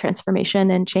sort of transformation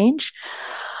and change.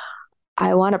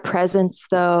 I want a presence,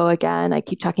 though. Again, I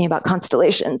keep talking about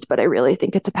constellations, but I really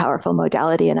think it's a powerful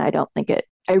modality. And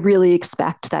I really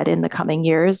expect that in the coming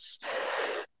years,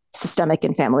 systemic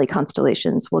and family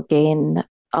constellations will gain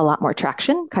a lot more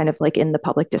traction, kind of like in the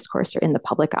public discourse or in the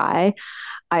public eye.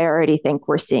 I already think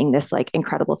we're seeing this like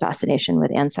incredible fascination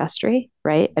with ancestry,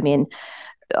 right? I mean,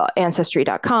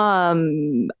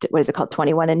 ancestry.com, what is it called?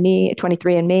 21andMe,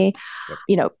 23andMe. Yep.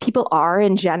 You know, people are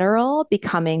in general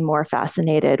becoming more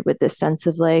fascinated with this sense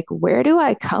of like, where do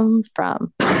I come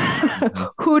from?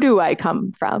 Who do I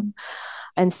come from?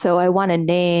 And so I want to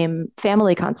name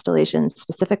family constellations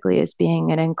specifically as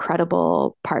being an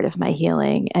incredible part of my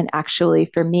healing. And actually,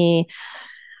 for me,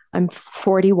 I'm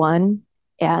 41,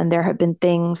 and there have been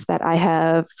things that I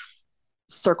have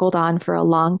circled on for a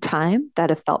long time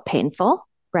that have felt painful,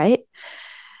 right?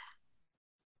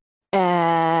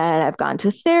 And I've gone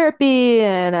to therapy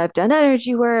and I've done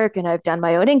energy work and I've done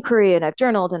my own inquiry and I've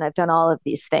journaled and I've done all of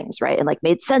these things, right? And like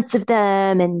made sense of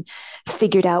them and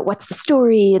figured out what's the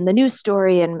story and the news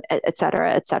story and et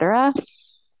cetera, et cetera.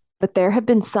 But there have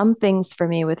been some things for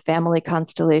me with family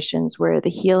constellations where the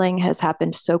healing has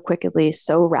happened so quickly,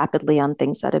 so rapidly on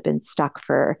things that have been stuck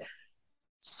for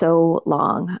so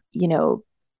long, you know,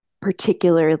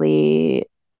 particularly,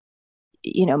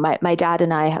 you know, my dad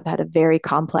and I have had a very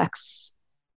complex,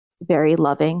 very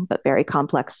loving, but very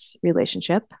complex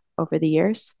relationship over the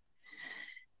years.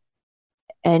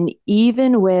 And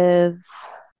even with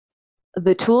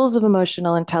the tools of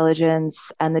emotional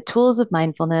intelligence and the tools of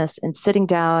mindfulness and sitting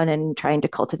down and trying to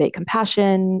cultivate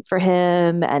compassion for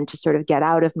him and to sort of get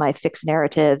out of my fixed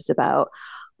narratives about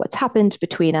what's happened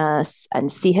between us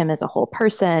and see him as a whole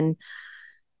person,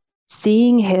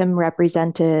 seeing him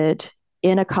represented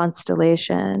in a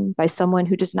constellation by someone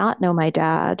who does not know my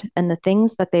dad and the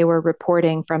things that they were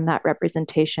reporting from that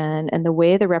representation and the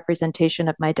way the representation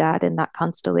of my dad in that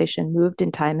constellation moved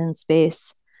in time and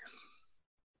space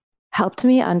helped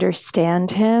me understand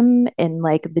him in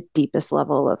like the deepest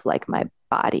level of like my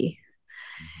body.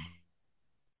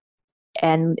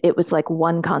 And it was like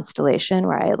one constellation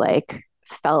where I like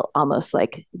felt almost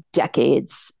like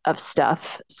decades of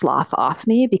stuff slough off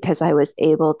me because I was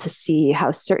able to see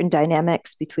how certain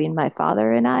dynamics between my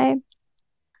father and I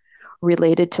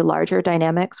related to larger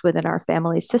dynamics within our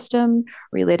family system,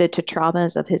 related to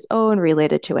traumas of his own,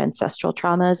 related to ancestral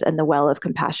traumas. And the well of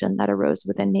compassion that arose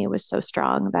within me was so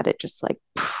strong that it just like,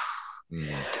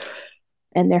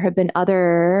 And there have been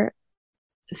other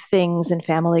things in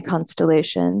family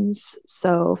constellations.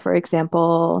 So, for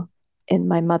example, in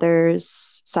my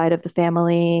mother's side of the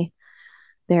family,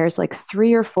 there's like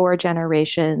 3 or 4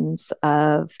 generations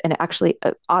of, and it actually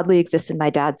oddly exists in my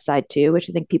dad's side too, which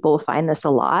I think people will find this a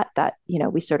lot, that, you know,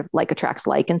 we sort of like attracts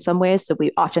like in some ways. So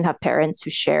we often have parents who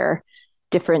share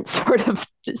different sort of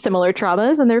similar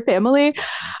traumas in their family.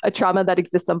 A trauma that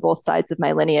exists on both sides of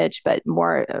my lineage, but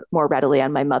more readily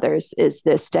on my mother's, is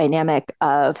this dynamic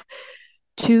of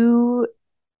 2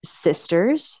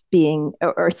 sisters being,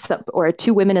 or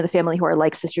 2 women in the family who are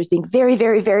like sisters being very,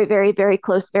 very, very, very, very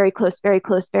close, very close, very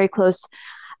close, very close.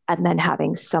 and then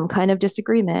having some kind of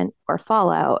disagreement or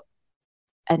fallout,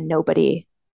 and nobody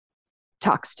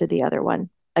talks to the other one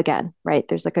again, right?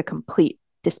 There's like a complete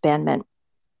disbandment.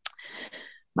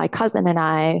 My cousin and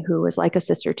I, who was like a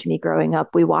sister to me growing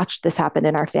up, we watched this happen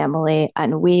in our family,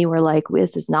 and we were like,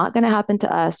 this is not going to happen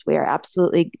to us. We are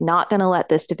absolutely not going to let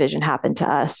this division happen to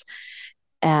us.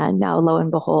 And now, lo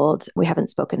and behold, we haven't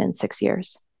spoken in 6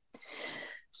 years.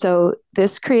 So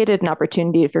this created an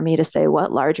opportunity for me to say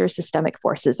what larger systemic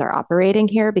forces are operating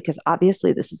here, because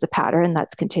obviously this is a pattern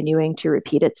that's continuing to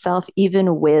repeat itself,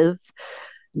 even with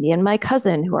me and my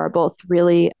cousin, who are both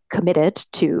really committed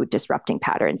to disrupting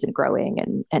patterns and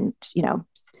growing and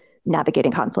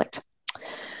navigating conflict.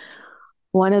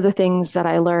 One of the things that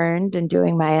I learned in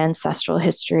doing my ancestral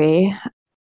history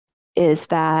is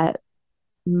that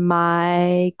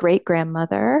my great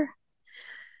grandmother,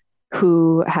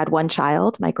 who had one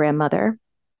child, my grandmother,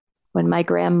 when my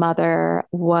grandmother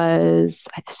was,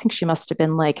 I think she must have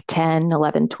been like 10,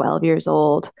 11, 12 years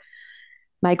old,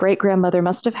 my great grandmother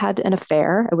must have had an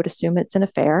affair. I would assume it's an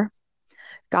affair,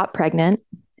 got pregnant,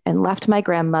 and left my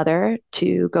grandmother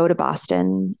to go to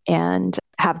Boston and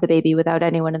have the baby without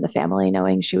anyone in the family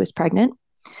knowing she was pregnant.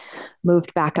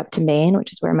 Moved back up to Maine,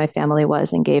 which is where my family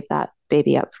was, and gave that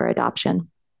baby up for adoption.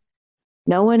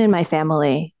 No one in my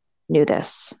family knew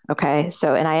this. Okay.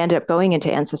 So, and I ended up going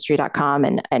into ancestry.com.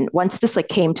 And once this like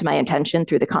came to my attention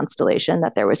through the constellation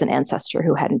that there was an ancestor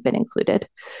who hadn't been included,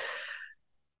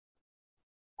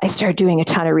 I started doing a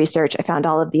ton of research. I found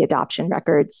all of the adoption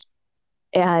records,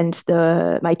 and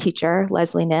my teacher,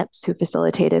 Leslie Nips, who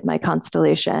facilitated my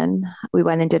constellation, we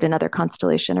went and did another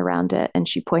constellation around it. And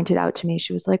she pointed out to me,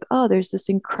 she was like, oh, there's this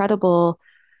incredible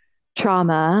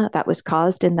trauma that was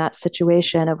caused in that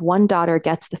situation of one daughter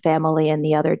gets the family and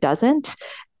the other doesn't.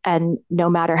 And no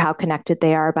matter how connected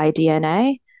they are by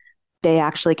DNA, they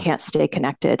actually can't stay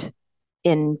connected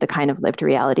in the kind of lived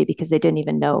reality because they didn't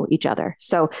even know each other.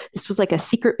 So this was like a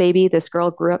secret baby. This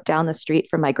girl grew up down the street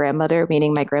from my grandmother,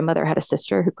 meaning my grandmother had a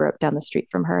sister who grew up down the street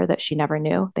from her that she never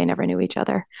knew. They never knew each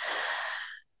other.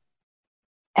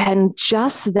 And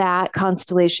just that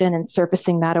constellation and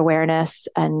surfacing that awareness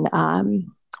and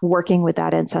working with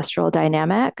that ancestral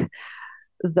dynamic,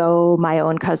 though my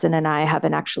own cousin and I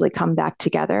haven't actually come back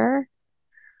together,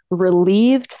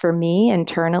 relieved for me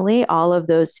internally all of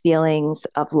those feelings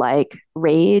of like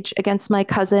rage against my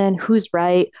cousin. Who's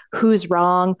right? Who's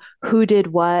wrong? Who did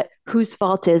what? Whose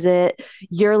fault is it?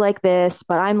 You're like this,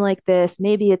 but I'm like this.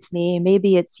 Maybe it's me.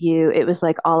 Maybe it's you. It was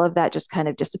like all of that just kind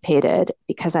of dissipated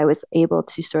because I was able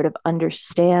to sort of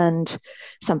understand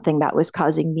something that was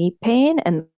causing me pain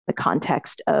and the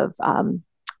context of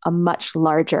a much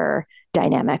larger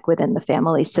dynamic within the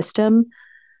family system.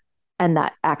 And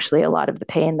that actually a lot of the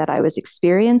pain that I was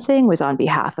experiencing was on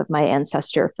behalf of my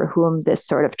ancestor for whom this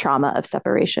sort of trauma of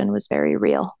separation was very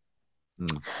real.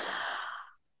 Mm.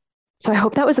 So I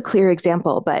hope that was a clear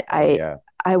example, but I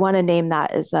want to name that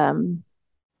as an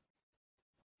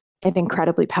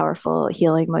incredibly powerful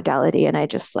healing modality. And I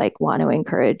just like want to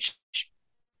encourage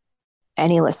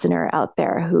any listener out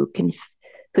there who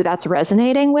that's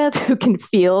resonating with, who can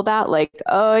feel that like,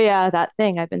 oh yeah, that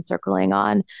thing I've been circling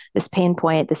on, this pain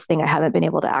point, this thing I haven't been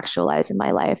able to actualize in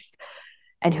my life,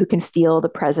 and who can feel the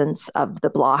presence of the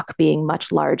block being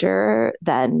much larger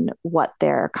than what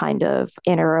their kind of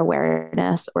inner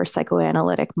awareness or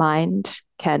psychoanalytic mind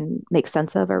can make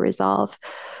sense of or resolve.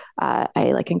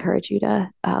 I like encourage you to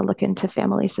look into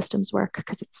family systems work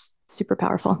because it's super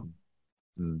powerful.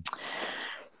 Mm.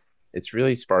 It's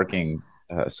really sparking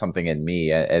something in me.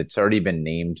 It's already been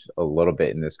named a little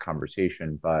bit in this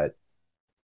conversation, but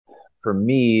for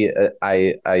me,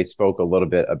 I spoke a little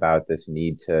bit about this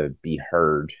need to be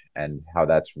heard and how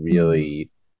that's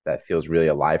really, that feels really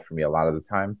alive for me a lot of the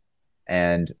time.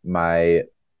 And my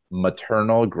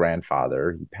maternal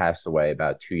grandfather, he passed away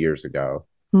about 2 years ago.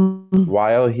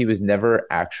 While he was never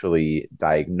actually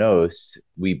diagnosed,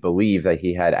 we believe that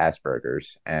he had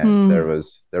Asperger's, and there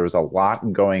was a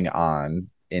lot going on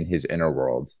in his inner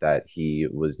world that he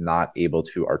was not able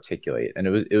to articulate. And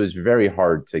it was very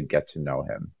hard to get to know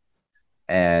him.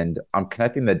 And I'm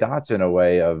connecting the dots in a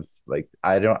way of like,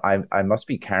 I must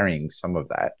be carrying some of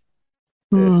that,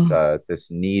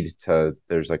 this need to,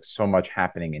 there's like so much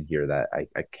happening in here that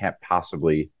I can't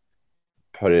possibly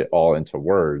put it all into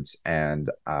words. And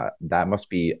I must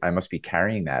be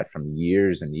carrying that from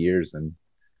years and years and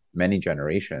many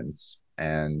generations.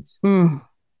 And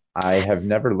I have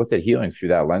never looked at healing through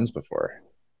that lens before.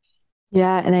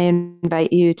 Yeah. And I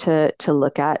invite you to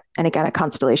look at, and again, a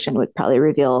constellation would probably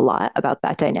reveal a lot about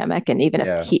that dynamic. And even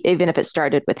if it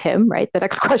started with him, right, the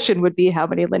next question would be how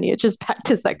many lineages back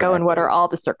does that go and what are all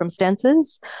the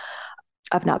circumstances?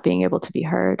 of not being able to be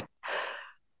heard.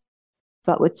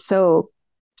 But what's so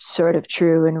sort of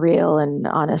true and real and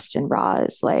honest and raw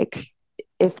is like,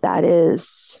 if that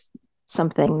is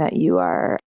something that you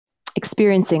are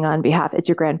experiencing on behalf, it's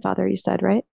your grandfather, you said,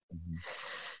 right?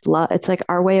 Mm-hmm. It's like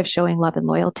our way of showing love and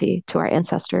loyalty to our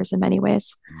ancestors in many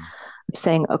ways. Mm-hmm.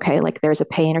 Saying, okay, like there's a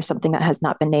pain or something that has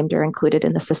not been named or included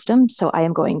in the system. So I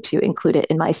am going to include it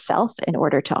in myself in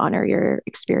order to honor your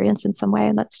experience in some way.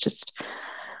 And that's just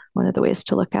one of the ways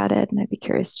to look at it. And I'd be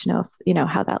curious to know if, you know,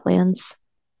 how that lands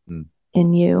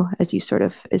in you as you sort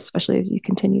of, especially as you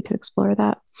continue to explore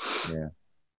that. Yeah.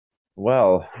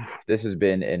 Well, this has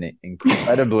been an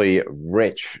incredibly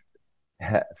rich,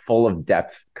 full of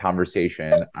depth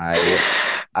conversation.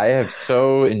 I have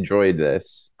so enjoyed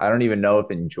this. I don't even know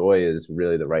if enjoy is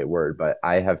really the right word, but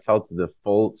I have felt the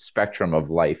full spectrum of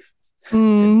life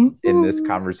in this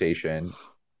conversation.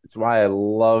 It's why I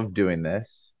love doing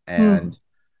this. And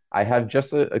I have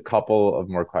just a couple of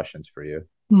more questions for you.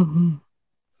 Mm-hmm.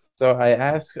 So I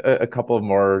ask a couple of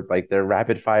more, like they're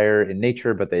rapid fire in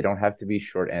nature, but they don't have to be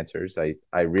short answers.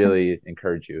 I really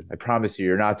encourage you. I promise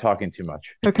you're not talking too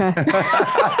much. Okay.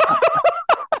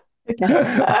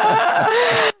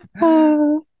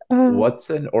 What's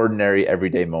an ordinary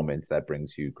everyday moment that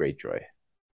brings you great joy?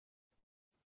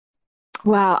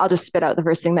 Wow, I'll just spit out the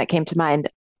first thing that came to mind.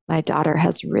 My daughter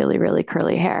has really, really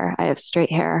curly hair. I have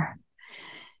straight hair.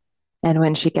 And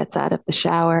when she gets out of the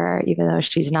shower, even though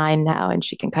she's 9 now and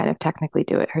she can kind of technically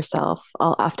do it herself,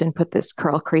 I'll often put this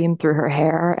curl cream through her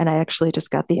hair. And I actually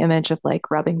just got the image of like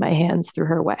rubbing my hands through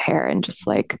her wet hair and just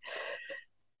like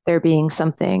there being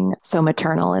something so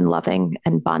maternal and loving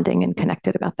and bonding and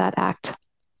connected about that act.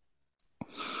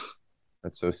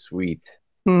 That's so sweet.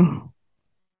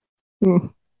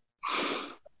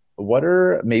 What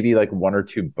are maybe like 1 or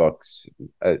 2 books,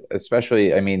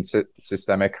 especially, I mean,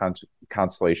 systemic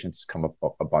constellations come up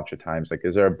a bunch of times. Like,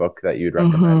 is there a book that you'd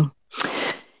recommend?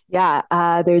 Yeah,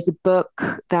 there's a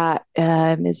book that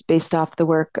is based off the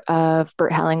work of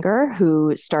Bert Hellinger,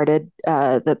 who started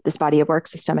this body of work,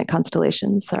 Systemic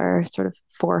Constellations, our sort of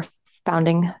fourth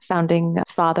founding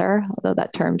father, although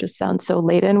that term just sounds so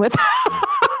laden with,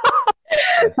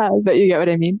 yes. But you get what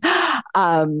I mean.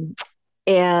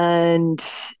 And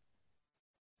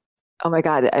oh my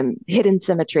God, Hidden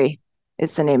Symmetry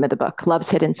is the name of the book. Love's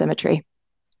Hidden Symmetry.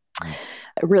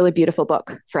 A really beautiful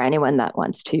book for anyone that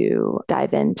wants to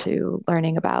dive into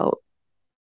learning about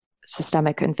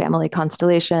systemic and family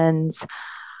constellations.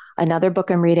 Another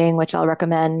book I'm reading, which I'll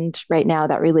recommend right now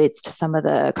that relates to some of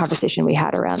the conversation we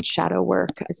had around shadow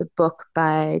work, is a book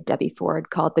by Debbie Ford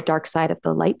called The Dark Side of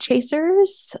the Light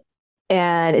Chasers.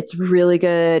 And it's really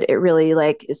good. It really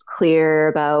like is clear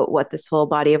about what this whole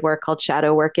body of work called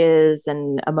shadow work is,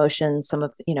 and emotions, some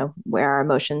of, you know, where our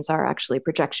emotions are actually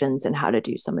projections and how to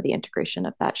do some of the integration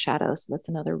of that shadow. So that's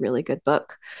another really good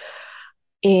book.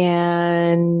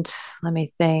 And let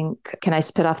me think, can I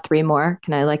spit off 3 more?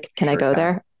 Can I go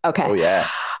there? Okay. Oh yeah.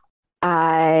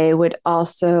 I would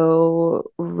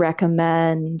also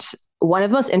recommend one of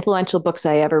the most influential books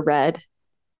I ever read.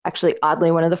 Actually,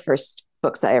 oddly, one of the first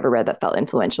books I ever read that felt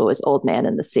influential was Old Man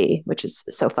and the Sea, which is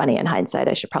so funny in hindsight.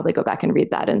 I should probably go back and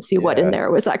read that and see what in there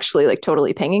was actually like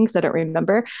totally pinging, because I don't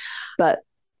remember. But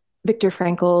Viktor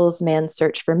Frankl's Man's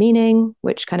Search for Meaning,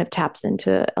 which kind of taps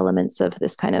into elements of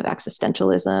this kind of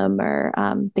existentialism or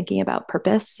thinking about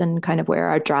purpose and kind of where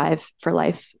our drive for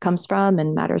life comes from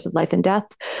and matters of life and death.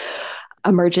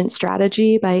 Emergent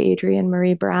Strategy by Adrienne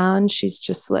Maree Brown. She's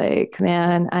just like,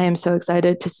 man, I am so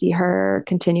excited to see her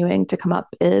continuing to come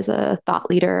up as a thought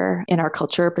leader in our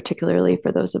culture, particularly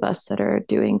for those of us that are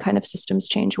doing kind of systems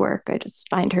change work. I just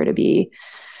find her to be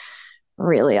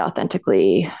really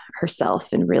authentically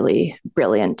herself and really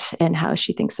brilliant in how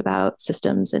she thinks about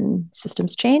systems and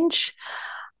systems change.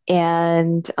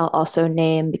 And I'll also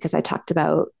name, because I talked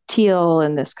about Teal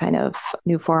and this kind of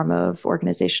new form of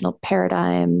organizational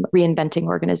paradigm, Reinventing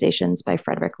Organizations by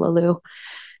Frederick Laloux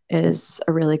is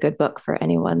a really good book for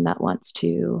anyone that wants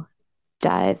to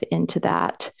dive into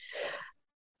that.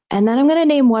 And then I'm going to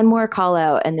name one more call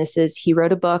out. And this is, he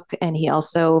wrote a book and he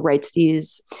also writes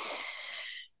these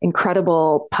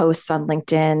incredible posts on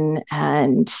LinkedIn,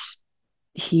 and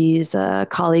he's a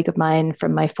colleague of mine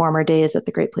from my former days at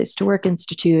the Great Place to Work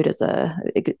Institute as an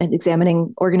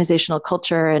examining organizational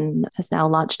culture, and has now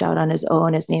launched out on his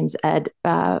own. His name's Ed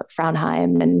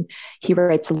Fraunheim, and he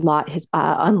writes a lot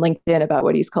on LinkedIn about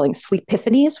what he's calling sleep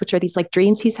epiphanies, which are these like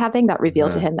dreams he's having that reveal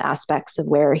to him aspects of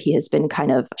where he has been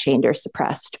kind of chained or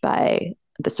suppressed by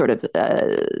the sort of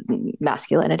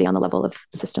masculinity on the level of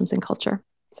systems and culture.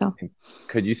 So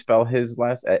could you spell his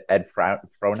last Ed Frohnheim?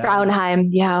 Frauenheim.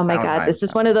 Yeah. Oh my God. This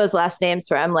is one of those last names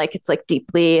where I'm like, it's like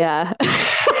deeply,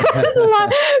 there's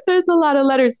a lot of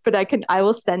letters, but I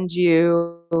will send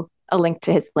you a link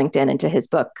to his LinkedIn and to his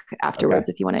book afterwards,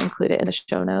 if you want to include it in the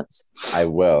show notes. I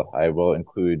will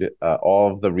include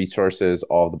all of the resources,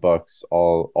 all of the books,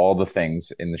 all the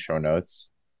things in the show notes.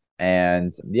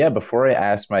 And yeah, before I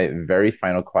ask my very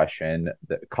final question,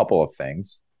 a couple of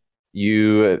things.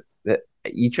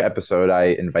 Each episode, I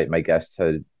invite my guests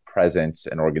to present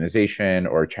an organization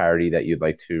or a charity that you'd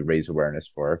like to raise awareness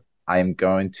for. I'm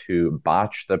going to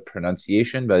botch the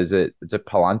pronunciation, but is it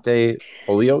Palante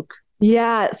Holyoke?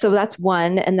 Yeah, so that's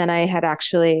one. And then I had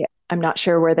I'm not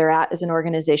sure where they're at as an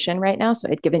organization right now. So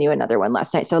I'd given you another one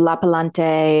last night. So La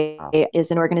Palante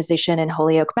is an organization in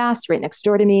Holyoke, Mass, right next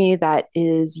door to me, that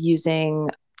is using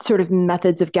sort of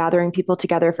methods of gathering people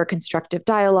together for constructive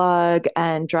dialogue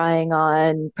and drawing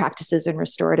on practices in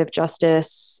restorative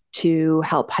justice to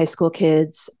help high school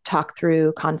kids talk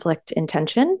through conflict and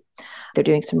tension. They're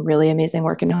doing some really amazing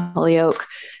work in Holyoke.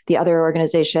 The other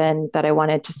organization that I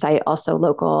wanted to cite, also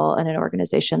local, and an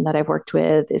organization that I've worked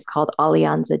with, is called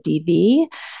Alianza DV.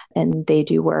 And they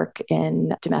do work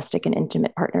in domestic and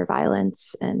intimate partner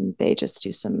violence. And they just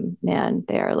do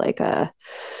they are like a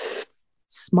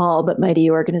small but mighty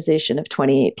organization of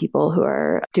 28 people who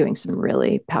are doing some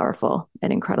really powerful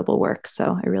and incredible work.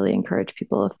 So I really encourage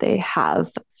people, if they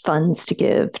have funds to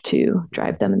give, to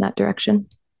drive them in that direction.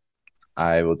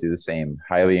 I will do the same.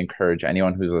 Highly encourage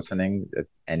anyone who's listening.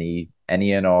 Any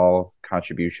and all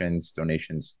contributions,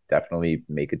 donations definitely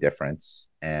make a difference.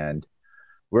 And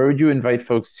where would you invite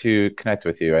folks to connect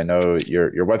with you? I know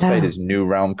your website is New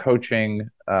Realm Coaching.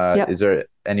 Is there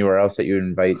anywhere else that you would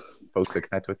invite folks to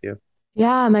connect with you?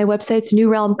 Yeah, my website's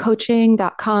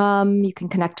newrealmcoaching.com. You can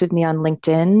connect with me on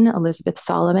LinkedIn, Elizabeth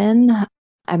Solomon.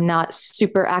 I'm not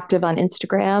super active on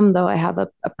Instagram, though I have a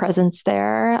presence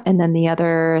there. And then the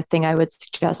other thing I would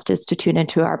suggest is to tune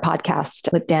into our podcast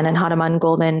with Dan and Hanuman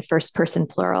Goldman, First Person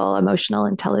Plural, Emotional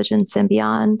Intelligence and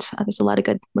Beyond. There's a lot of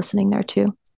good listening there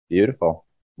too. Beautiful.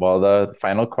 Well, the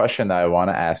final question that I want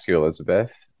to ask you,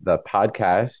 Elizabeth, the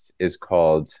podcast is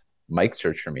called Mike's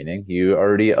Search for Meaning. You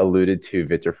already alluded to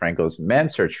Viktor Frankl's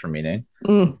Man's Search for Meaning.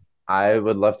 I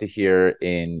would love to hear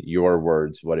in your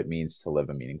words what it means to live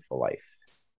a meaningful life.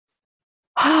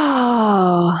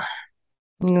 Oh,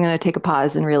 I'm going to take a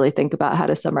pause and really think about how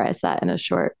to summarize that in a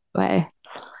short way.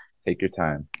 Take your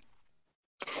time.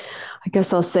 I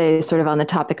guess I'll say, sort of on the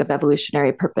topic of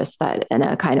evolutionary purpose, that in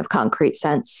a kind of concrete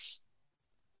sense,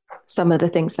 some of the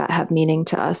things that have meaning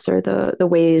to us, or the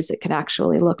ways it can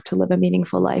actually look to live a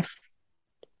meaningful life,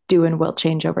 do and will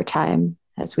change over time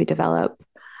as we develop.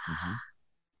 Mm-hmm.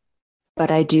 But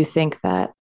I do think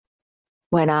that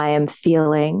when I am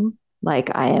feeling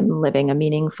like I am living a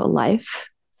meaningful life,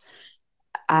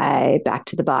 back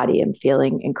to the body, I'm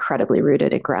feeling incredibly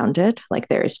rooted and grounded. Like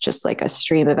there's just like a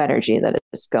stream of energy that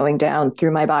is going down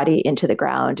through my body into the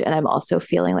ground. And I'm also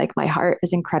feeling like my heart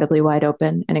is incredibly wide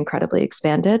open and incredibly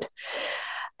expanded.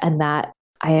 And that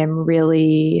I am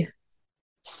really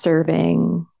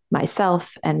serving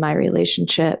myself and my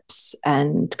relationships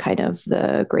and kind of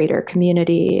the greater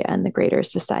community and the greater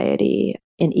society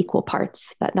in equal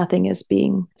parts, that nothing is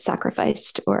being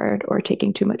sacrificed or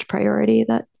taking too much priority,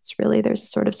 that it's really, there's a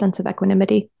sort of sense of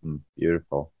equanimity.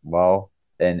 Beautiful. Well,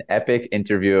 an epic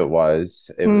interview it was.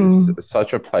 It was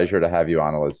such a pleasure to have you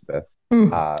on, Elizabeth.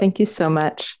 Thank you so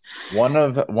much. One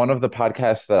of the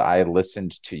podcasts that I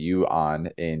listened to you on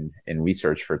in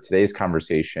research for today's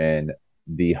conversation,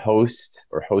 the host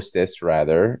or hostess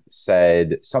rather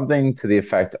said something to the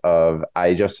effect of,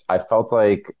 I felt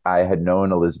like I had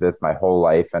known Elizabeth my whole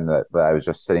life, and that I was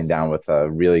just sitting down with a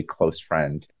really close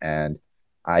friend, and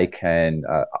I can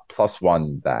plus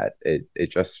one that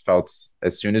it just felt,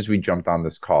 as soon as we jumped on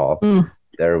this call,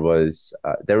 there was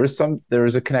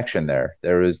a connection there.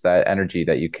 There was that energy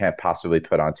that you can't possibly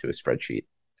put onto a spreadsheet.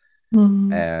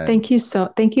 And thank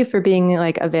you for being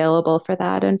like available for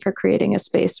that, and for creating a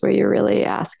space where you're really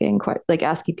asking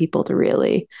people to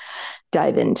really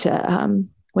dive into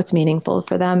what's meaningful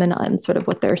for them and sort of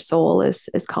what their soul is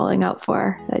calling out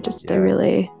for. I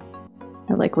really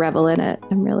like revel in it.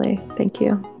 Thank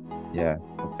you. Yeah.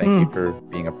 Well, thank you for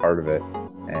being a part of it.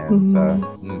 And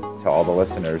to all the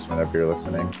listeners, whenever you're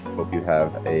listening, hope you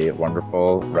have a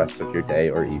wonderful rest of your day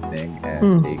or evening,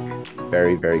 and take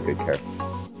very, very good care.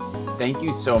 Thank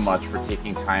you so much for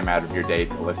taking time out of your day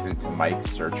to listen to Mike's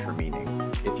Search for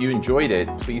Meaning. If you enjoyed it,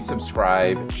 please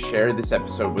subscribe, share this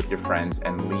episode with your friends,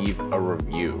 and leave a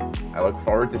review. I look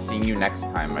forward to seeing you next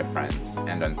time, my friends.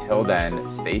 And until then,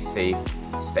 stay safe,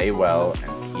 stay well,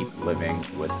 and keep living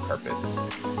with purpose.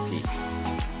 Peace.